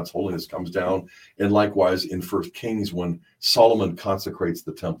fire of God's holiness comes down. And likewise in 1 Kings, when Solomon consecrates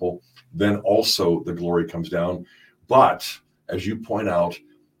the temple, then also the glory comes down. But as you point out,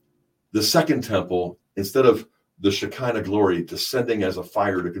 the second temple, instead of the Shekinah glory descending as a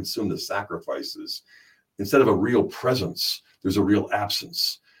fire to consume the sacrifices, instead of a real presence, there's a real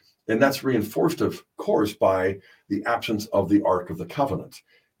absence. And that's reinforced, of course, by the absence of the Ark of the Covenant.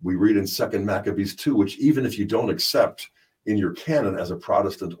 We read in 2 Maccabees 2, which even if you don't accept in your canon as a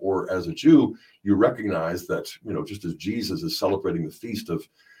Protestant or as a Jew, you recognize that, just as Jesus is celebrating the feast of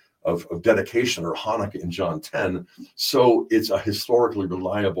dedication or Hanukkah in John 10, so it's a historically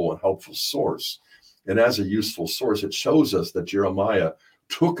reliable and helpful source. And as a useful source, it shows us that Jeremiah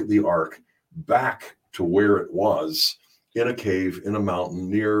took the ark back to where it was in a cave, in a mountain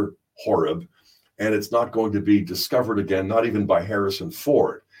near Horeb, and it's not going to be discovered again, not even by Harrison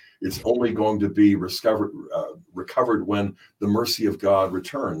Ford. It's only going to be recovered when the mercy of God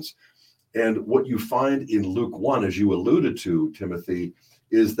returns. And what you find in Luke 1, as you alluded to, Timothy,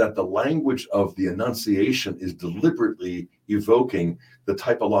 is that the language of the Annunciation is deliberately evoking the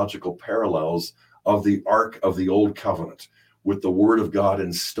typological parallels of the Ark of the Old Covenant with the Word of God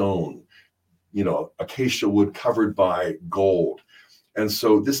in stone, acacia wood covered by gold. And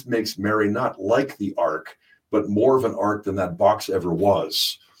so this makes Mary not like the Ark, but more of an Ark than that box ever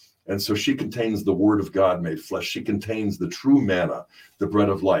was. And so she contains the Word of God made flesh. She contains the true manna, the bread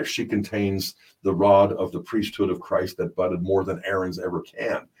of life. She contains the rod of the priesthood of Christ that budded more than Aaron's ever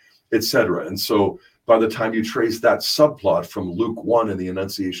can, etc. And so by the time you trace that subplot from Luke 1 in the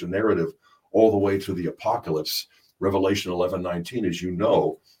Annunciation narrative all the way to the Apocalypse, Revelation 11:19, as you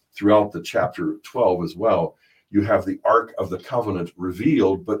know, throughout the chapter 12 as well, you have the Ark of the Covenant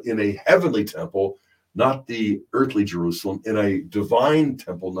revealed, but in a heavenly temple, not the earthly Jerusalem, in a divine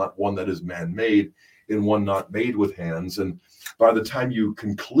temple, not one that is man-made, in one not made with hands. And by the time you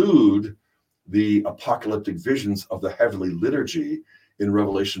conclude the apocalyptic visions of the heavenly liturgy in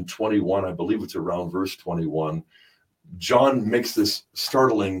Revelation 21, I believe it's around verse 21, John makes this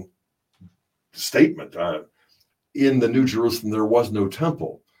startling statement. In the New Jerusalem, there was no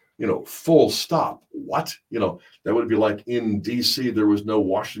temple. Full stop. What? That would be like in DC, there was no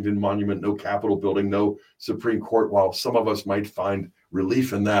Washington Monument, no Capitol building, no Supreme Court. While some of us might find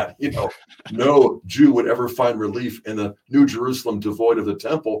relief in that, no Jew would ever find relief in the New Jerusalem devoid of the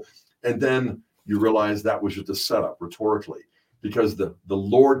temple. And then you realize that was just a setup rhetorically, because the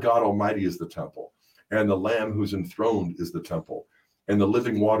Lord God Almighty is the temple, and the Lamb who's enthroned is the temple, and the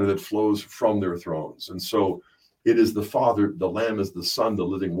living water that flows from their thrones. And so it is the Father, the Lamb is the Son, the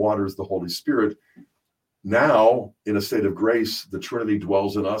living water is the Holy Spirit. Now, in a state of grace, the Trinity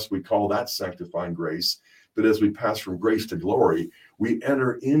dwells in us. We call that sanctifying grace. But as we pass from grace to glory, we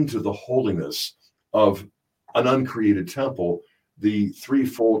enter into the holiness of an uncreated temple. The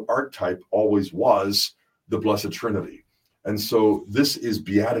threefold archetype always was the Blessed Trinity. And so this is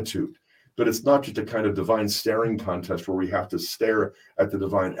beatitude. But it's not just a kind of divine staring contest where we have to stare at the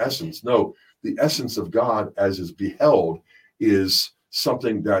divine essence. No, the essence of God as is beheld is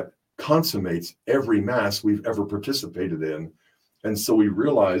something that consummates every Mass we've ever participated in. And so we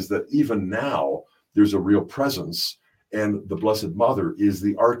realize that even now there's a real presence, and the Blessed Mother is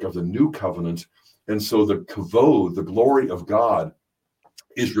the Ark of the New Covenant. And so the kavod, the glory of God,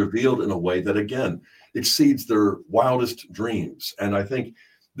 is revealed in a way that, again, exceeds their wildest dreams. And I think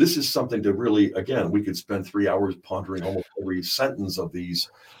this is something to really, again, we could spend 3 hours pondering almost every sentence of these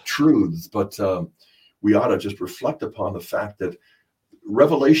truths, but we ought to just reflect upon the fact that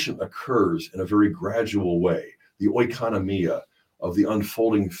revelation occurs in a very gradual way, the oikonomia of the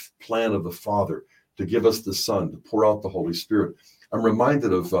unfolding plan of the Father to give us the Son, to pour out the Holy Spirit. I'm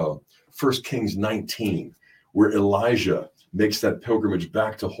reminded of 1 Kings 19, where Elijah makes that pilgrimage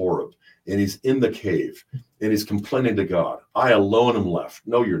back to Horeb, and he's in the cave, and he's complaining to God, I alone am left.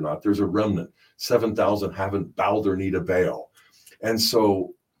 No, you're not. There's a remnant. 7,000 haven't bowed their knee to Baal. And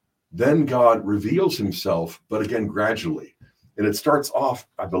so then God reveals himself, but again, gradually. And it starts off,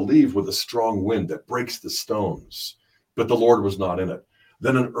 I believe, with a strong wind that breaks the stones, but the Lord was not in it.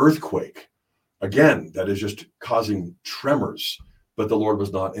 Then an earthquake, again, that is just causing tremors, but the Lord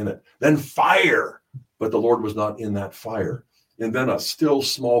was not in it. Then fire, but the Lord was not in that fire. And then a still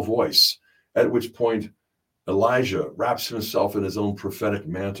small voice, at which point Elijah wraps himself in his own prophetic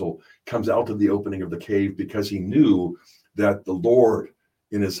mantle, comes out to the opening of the cave because he knew that the Lord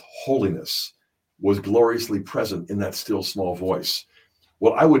in his holiness was gloriously present in that still small voice.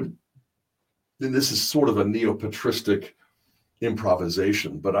 Well, and this is sort of a neo-patristic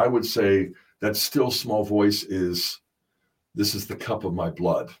improvisation, but I would say that still small voice this is the cup of my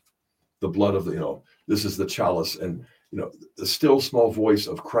blood, the blood of this is the chalice. And, the still small voice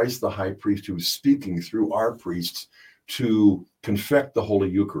of Christ, the high priest, who is speaking through our priests to confect the Holy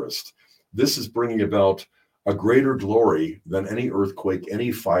Eucharist. This is bringing about a greater glory than any earthquake,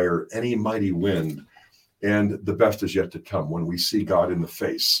 any fire, any mighty wind. And the best is yet to come when we see God in the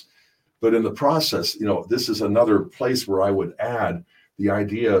face. But in the process, this is another place where I would add the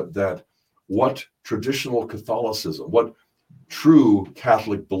idea that what traditional Catholicism, what true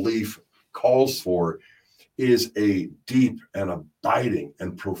Catholic belief calls for is a deep and abiding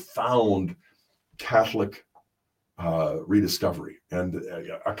and profound Catholic rediscovery and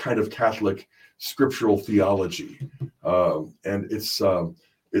a kind of Catholic scriptural theology. And it's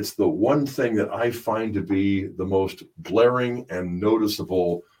the one thing that I find to be the most glaring and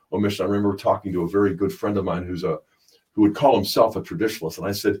noticeable omission. I remember talking to a very good friend of mine who would call himself a traditionalist. And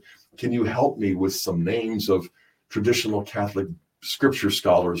I said, can you help me with some names of traditional Catholic scripture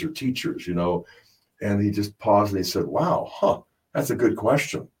scholars or teachers, And he just paused and he said, wow, that's a good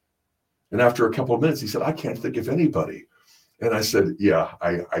question. And after a couple of minutes, he said, I can't think of anybody. And I said, yeah,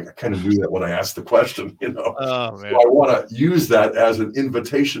 I kind of knew that when I asked the question, Oh, man. So I want to use that as an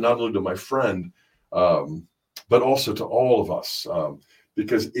invitation, not only to my friend, but also to all of us,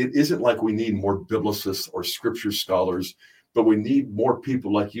 because it isn't like we need more biblicists or scripture scholars, but we need more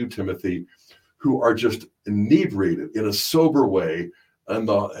people like you, Timothy, who are just inebriated in a sober way in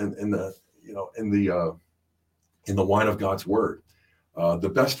the wine of God's word,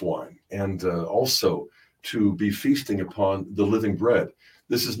 the best wine, and also to be feasting upon the living bread.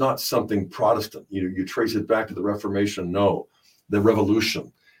 This is not something Protestant. You trace it back to the Reformation. No, the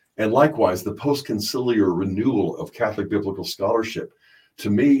Revolution. And likewise, the post-conciliar renewal of Catholic biblical scholarship,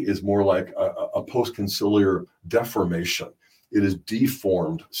 to me, is more like a post-conciliar deformation. It has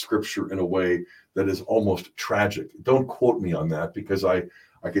deformed Scripture in a way that is almost tragic. Don't quote me on that, because I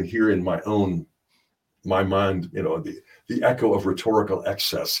can hear in my mind, the echo of rhetorical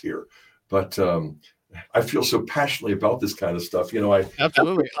excess here. But I feel so passionately about this kind of stuff.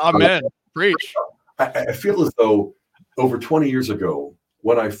 Absolutely. Amen. Preach. I feel as though over 20 years ago,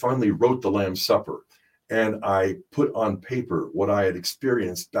 when I finally wrote the Lamb's Supper, and I put on paper what I had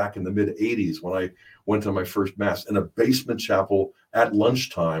experienced back in the mid 80s when I went to my first mass in a basement chapel at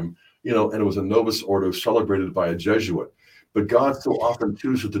lunchtime, and it was a Novus Ordo celebrated by a Jesuit. But God so often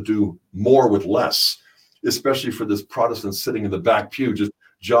chooses to do more with less, especially for this Protestant sitting in the back pew, just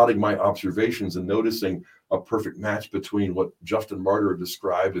jotting my observations and noticing a perfect match between what Justin Martyr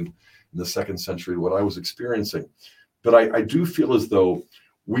described in the 2nd century, what I was experiencing. But I do feel as though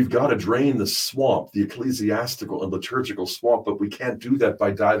we've got to drain the swamp, the ecclesiastical and liturgical swamp, but we can't do that by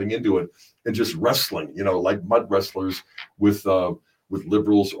diving into it and just wrestling, like mud wrestlers with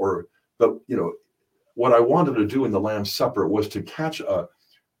liberals. But what I wanted to do in the Lamb's Supper was to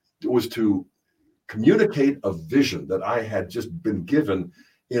communicate a vision that I had just been given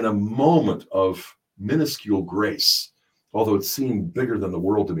in a moment of minuscule grace, although it seemed bigger than the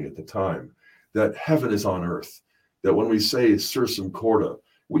world to me at the time, that heaven is on earth, that when we say sursum corda,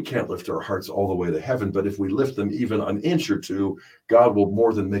 we can't lift our hearts all the way to heaven, but if we lift them even an inch or two, God will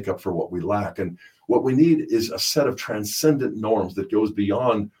more than make up for what we lack. And what we need is a set of transcendent norms that goes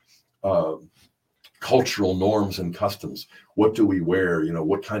beyond cultural norms and customs. What do we wear?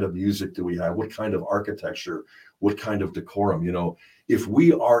 What kind of music do we have? What kind of architecture? What kind of decorum? If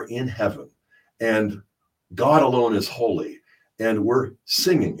we are in heaven and God alone is holy, and we're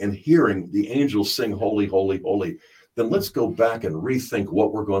singing and hearing the angels sing, holy, holy, holy, then let's go back and rethink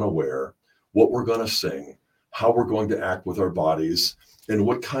what we're going to wear, what we're going to sing, how we're going to act with our bodies, and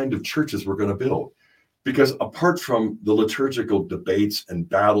what kind of churches we're going to build. Because apart from the liturgical debates and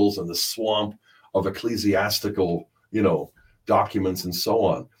battles and the swamp of ecclesiastical, documents and so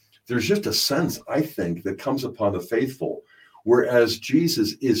on, there's just a sense, I think, that comes upon the faithful, whereas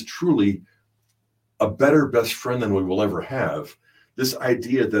Jesus is truly a better best friend than we will ever have. This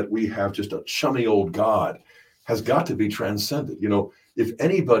idea that we have just a chummy old God has got to be transcended. If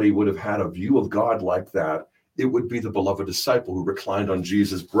anybody would have had a view of God like that, it would be the beloved disciple who reclined on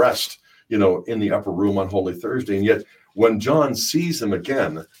Jesus' breast, in the upper room on Holy Thursday. And yet when John sees him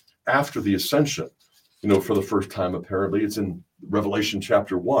again after the ascension, for the first time, apparently, it's in Revelation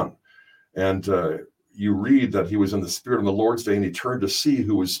chapter 1. And you read that he was in the Spirit on the Lord's day, and he turned to see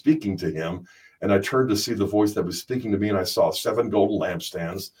who was speaking to him. And I turned to see the voice that was speaking to me, and I saw 7 golden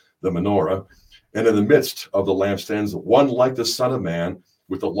lampstands, the menorah. And in the midst of the lampstands, one like the Son of Man,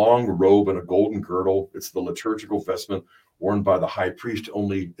 with a long robe and a golden girdle. It's the liturgical vestment worn by the high priest,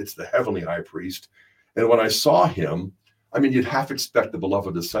 only it's the heavenly high priest. And when I saw him, you'd half expect the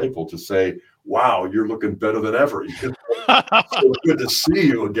beloved disciple to say, wow, you're looking better than ever. So good to see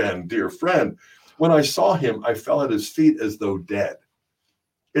you again, dear friend. When I saw him, I fell at his feet as though dead.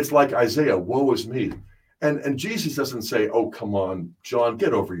 It's like Isaiah, woe is me. And Jesus doesn't say, oh, come on, John,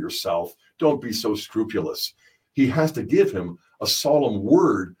 get over yourself. Don't be so scrupulous. He has to give him a solemn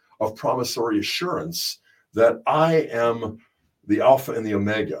word of promissory assurance that I am the Alpha and the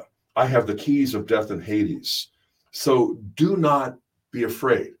Omega. I have the keys of death and Hades. So do not be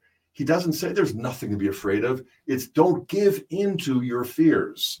afraid. He doesn't say there's nothing to be afraid of. It's don't give into your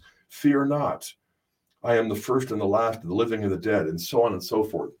fears. Fear not. I am the first and the last, the living and the dead, and so on and so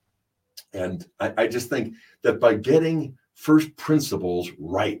forth. And I just think that by getting first principles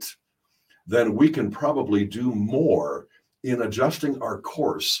right, then we can probably do more in adjusting our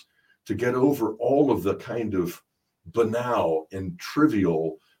course to get over all of the kind of banal and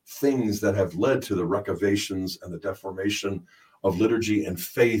trivial things that have led to the recavations and the deformation of liturgy and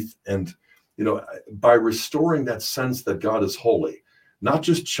faith. And, by restoring that sense that God is holy, not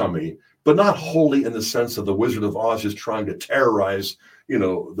just chummy, but not holy in the sense of the Wizard of Oz just trying to terrorize,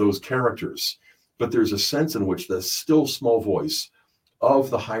 those characters. But there's a sense in which the still small voice of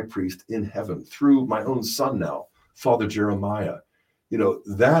the high priest in heaven through my own son now, Father Jeremiah,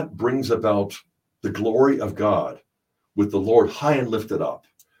 that brings about the glory of God with the Lord high and lifted up,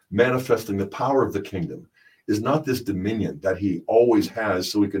 manifesting the power of the kingdom. Is not this dominion that he always has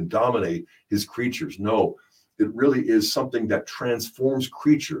so he can dominate his creatures. No, it really is something that transforms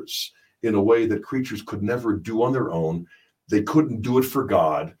creatures in a way that creatures could never do on their own. They couldn't do it for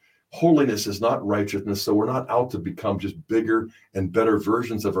God. Holiness is not righteousness, so we're not out to become just bigger and better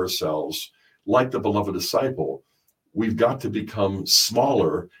versions of ourselves. Like the beloved disciple, we've got to become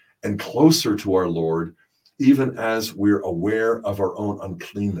smaller and closer to our Lord, even as we're aware of our own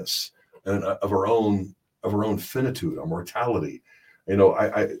uncleanness and of our own finitude, our mortality.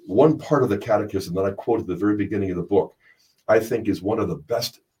 One part of the catechism that I quoted at the very beginning of the book, I think is one of the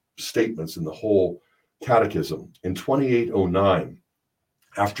best statements in the whole catechism. In 2809,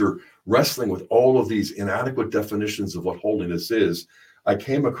 after wrestling with all of these inadequate definitions of what holiness is, I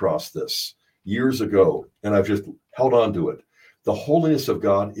came across this years ago, and I've just held on to it. The holiness of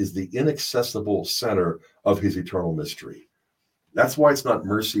God is the inaccessible center of his eternal mystery. That's why it's not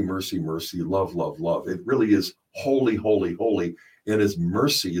mercy, mercy, mercy, love, love, love. It really is holy, holy, holy. And his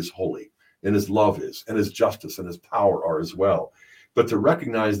mercy is holy, and his love is, and his justice and his power are as well. But to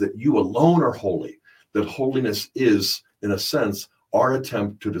recognize that you alone are holy, that holiness is, in a sense, our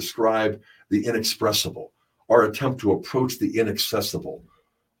attempt to describe the inexpressible, our attempt to approach the inaccessible.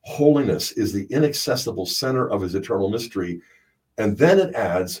 Holiness is the inaccessible center of his eternal mystery. And then it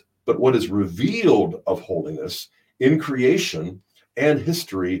adds, but what is revealed of holiness in creation and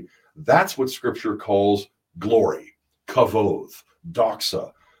history, that's what Scripture calls glory, kavod,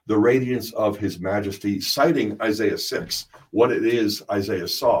 doxa, the radiance of his majesty, citing Isaiah 6, what it is Isaiah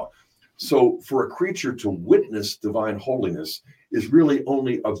saw. So for a creature to witness divine holiness is really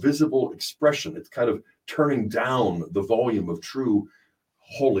only a visible expression. It's kind of turning down the volume of true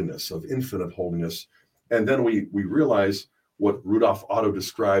holiness, of infinite holiness. And then we realize what Rudolf Otto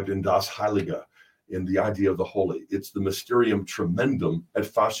described in Das Heilige, in the idea of the holy. It's the mysterium tremendum et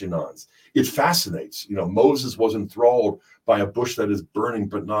fascinans. It fascinates. Moses was enthralled by a bush that is burning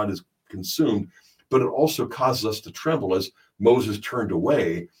but not is consumed, but it also causes us to tremble as Moses turned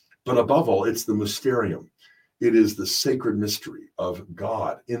away. But above all, it's the mysterium. It is the sacred mystery of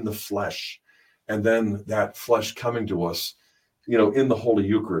God in the flesh. And then that flesh coming to us in the Holy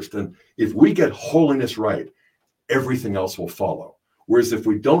Eucharist. And if we get holiness right, everything else will follow. Whereas if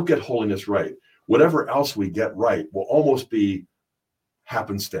we don't get holiness right, whatever else we get right will almost be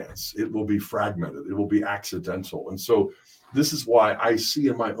happenstance. It will be fragmented. It will be accidental. And so this is why I see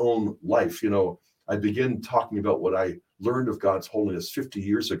in my own life, I begin talking about what I learned of God's holiness 50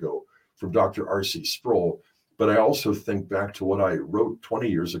 years ago from Dr. R.C. Sproul. But I also think back to what I wrote 20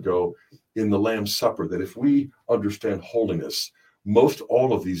 years ago in the Lamb's Supper, that if we understand holiness, most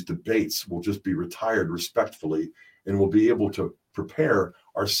all of these debates will just be retired respectfully, and we'll be able to prepare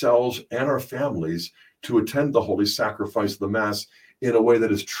ourselves and our families to attend the holy sacrifice of the Mass in a way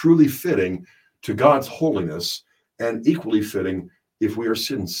that is truly fitting to God's holiness, and equally fitting if we are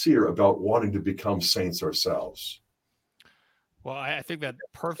sincere about wanting to become saints ourselves. Well, I think that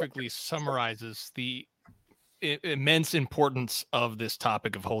perfectly summarizes the immense importance of this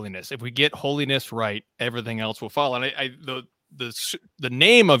topic of holiness. If we get holiness right, everything else will follow. And the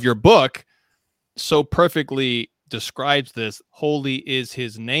name of your book so perfectly describes this. Holy is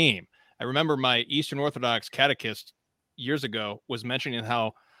his name. I remember my Eastern Orthodox catechist years ago was mentioning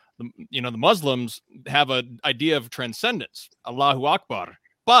how the Muslims have an idea of transcendence, Allahu Akbar,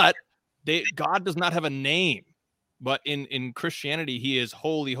 but God does not have a name. But in Christianity, he is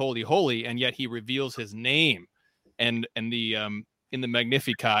holy, holy, holy, and yet he reveals his name. And in the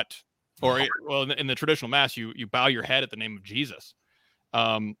Magnificat, or in the traditional Mass, you bow your head at the name of Jesus.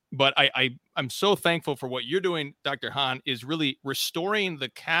 But I'm so thankful for what you're doing, Dr. Hahn, is really restoring the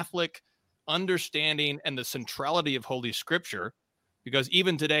Catholic understanding and the centrality of Holy Scripture. Because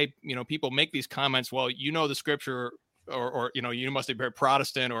even today, people make these comments, well, the Scripture, or you must be very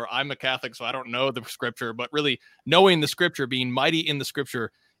Protestant, or I'm a Catholic, so I don't know the Scripture. But really, knowing the Scripture, being mighty in the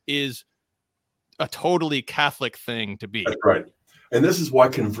Scripture, is a totally Catholic thing to be. That's right. And this is why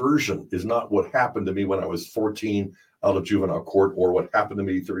conversion is not what happened to me when I was 14 out of juvenile court, or what happened to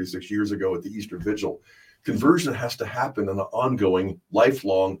me 36 years ago at the Easter Vigil. Conversion has to happen in an ongoing,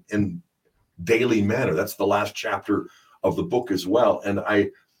 lifelong, and daily manner. That's the last chapter of the book as well. And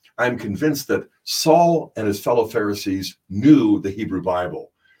I'm convinced that Saul and his fellow Pharisees knew the Hebrew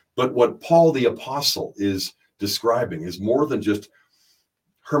Bible. But what Paul the Apostle is describing is more than just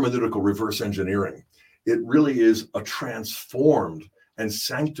hermeneutical reverse engineering. It really is a transformed and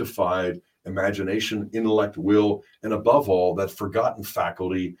sanctified imagination, intellect, will, and above all, that forgotten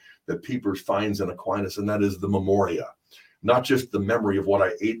faculty that Pieper finds in Aquinas, and that is the memoria. Not just the memory of what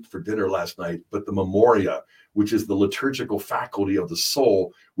I ate for dinner last night, but the memoria, which is the liturgical faculty of the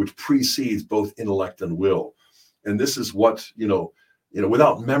soul, which precedes both intellect and will. And this is what,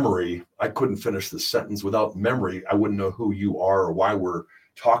 without memory, I couldn't finish this sentence. Without memory, I wouldn't know who you are or why we're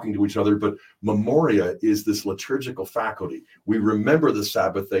talking to each other. But memoria is this liturgical faculty. We remember the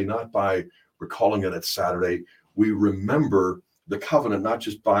Sabbath day, not by recalling it at Saturday. We remember the covenant, not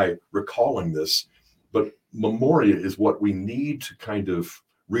just by recalling this, but memoria is what we need to kind of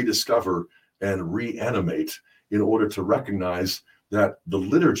rediscover and reanimate in order to recognize that the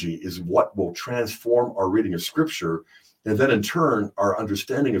liturgy is what will transform our reading of Scripture. And then in turn, our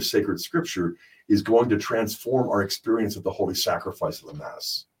understanding of sacred Scripture is going to transform our experience of the holy sacrifice of the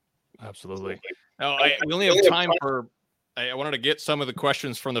Mass. Absolutely. Now, we only have time for, I wanted to get some of the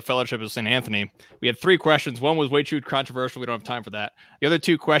questions from the Fellowship of St. Anthony. We had 3 questions. One was way too controversial. We don't have time for that. The other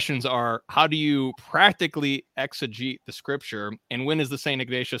 2 questions are, how do you practically exegete the Scripture? And when is the St.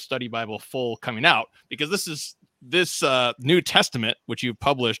 Ignatius Study Bible full coming out? Because this New Testament, which you've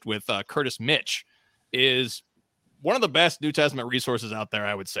published with Curtis Mitch, is one of the best New Testament resources out there,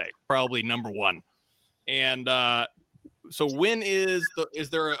 I would say, probably number 1. And so when is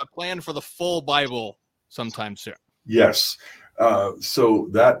there a plan for the full Bible sometime soon? Yes. So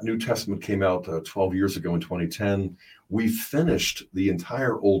that New Testament came out 12 years ago in 2010. We finished the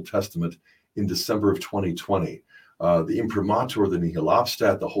entire Old Testament in December of 2020. The imprimatur, the nihil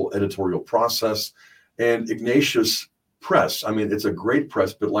obstat, the whole editorial process, and Ignatius Press. I mean, it's a great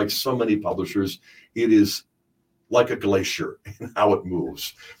press, but like so many publishers, it is like a glacier in how it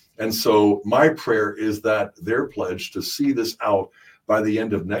moves. And so my prayer is that their pledge to see this out by the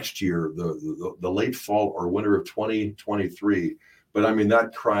end of next year, the late fall or winter of 2023. But I mean,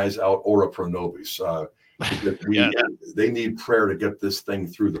 that cries out ora pro nobis. They need prayer to get this thing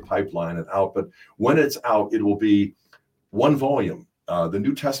through the pipeline and out. But when it's out, it will be 1 volume. The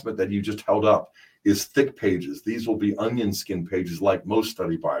New Testament that you just held up is thick pages. These will be onion skin pages like most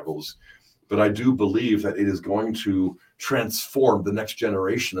study Bibles. But I do believe that it is going to transform the next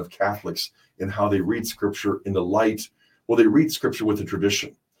generation of Catholics in how they read Scripture in the light. Well, they read Scripture with the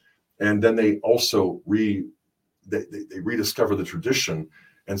tradition, and then they also they rediscover the tradition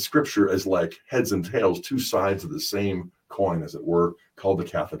and Scripture as like heads and tails, 2 sides of the same coin, as it were, called the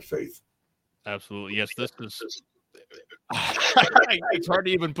Catholic faith. Absolutely. Yes, this is it's hard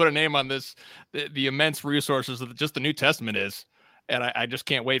to even put a name on this, the immense resources that just the New Testament is. And I just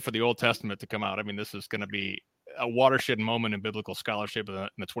can't wait for the Old Testament to come out. I mean, this is going to be a watershed moment in biblical scholarship in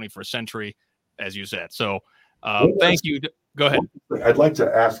the 21st century, as you said. So thank you. Go ahead. I'd like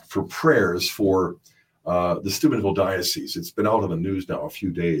to ask for prayers for the Steubenville Diocese. It's been out on the news now a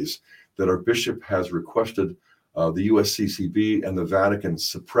few days that our bishop has requested the USCCB and the Vatican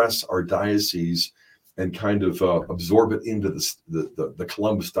suppress our diocese and kind of absorb it into the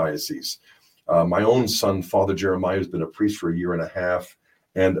Columbus Diocese. My own son, Father Jeremiah, has been a priest for a year and a half,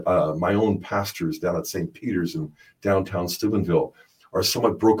 and my own pastors down at St. Peter's in downtown Steubenville are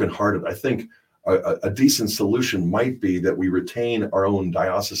somewhat brokenhearted. I think a decent solution might be that we retain our own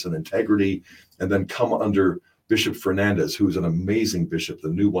diocesan integrity and then come under Bishop Fernandez, who is an amazing bishop, the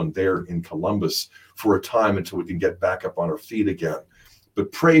new one there in Columbus, for a time until we can get back up on our feet again.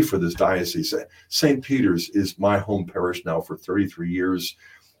 But pray for this diocese. St. Peter's is my home parish now for 33 years.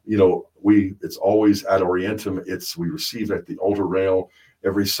 You know, it's always ad orientem. We receive at the altar rail.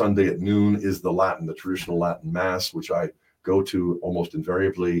 Every Sunday at noon is the traditional Latin Mass, which I go to almost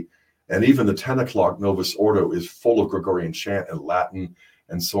invariably. And even the 10 o'clock Novus Ordo is full of Gregorian chant and Latin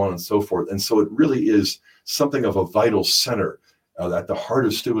and so on and so forth. And so it really is something of a vital center at the heart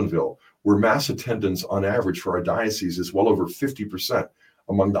of Steubenville, where Mass attendance on average for our diocese is well over 50%,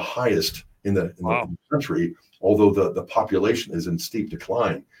 among the highest in the country, although the population is in steep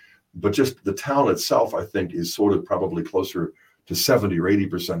decline. But just the town itself, I think, is sort of probably closer to 70 or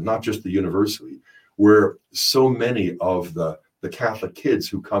 80%, not just the university, where so many of the Catholic kids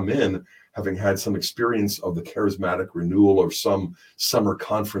who come in, having had some experience of the charismatic renewal or some summer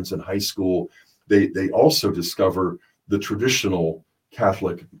conference in high school, they also discover the traditional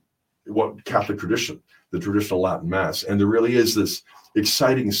Catholic tradition, the traditional Latin Mass. And there really is this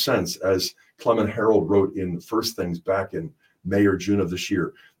exciting sense, as Clement Harold wrote in First Things back in May or June of this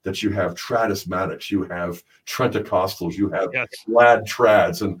year, that you have Tradesmatics, you have Trentecostals, you have Glad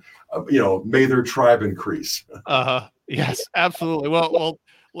Trads, and may their tribe increase. Yes, absolutely. Well,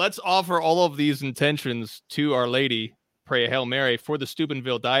 let's offer all of these intentions to Our Lady, pray a Hail Mary for the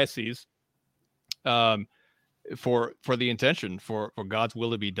Steubenville Diocese, for the intention for God's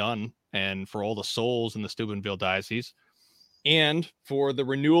will to be done, and for all the souls in the Steubenville Diocese, and for the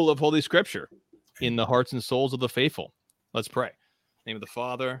renewal of Holy Scripture in the hearts and souls of the faithful. Let's pray. In the name of the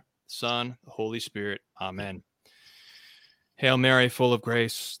Father, Son, the Holy Spirit. Amen. Hail Mary, full of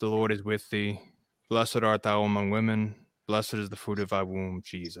grace, the Lord is with thee. Blessed art thou among women. Blessed is the fruit of thy womb,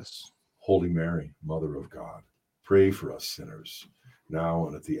 Jesus. Holy Mary, Mother of God, pray for us sinners, now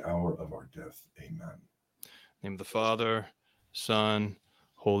and at the hour of our death. Amen. In the name of the Father, Son,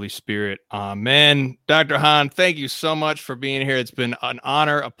 Holy Spirit. Amen. Dr. Hahn, thank you so much for being here. It's been an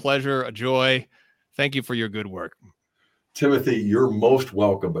honor, a pleasure, a joy. Thank you for your good work. Timothy, you're most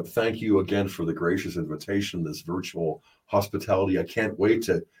welcome, but thank you again for the gracious invitation, this virtual hospitality. I can't wait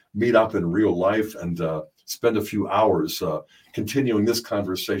to meet up in real life and spend a few hours continuing this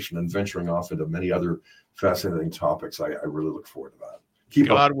conversation and venturing off into many other fascinating topics. I really look forward to that.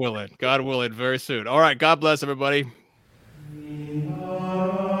 God willing, very soon. All right. God bless everybody.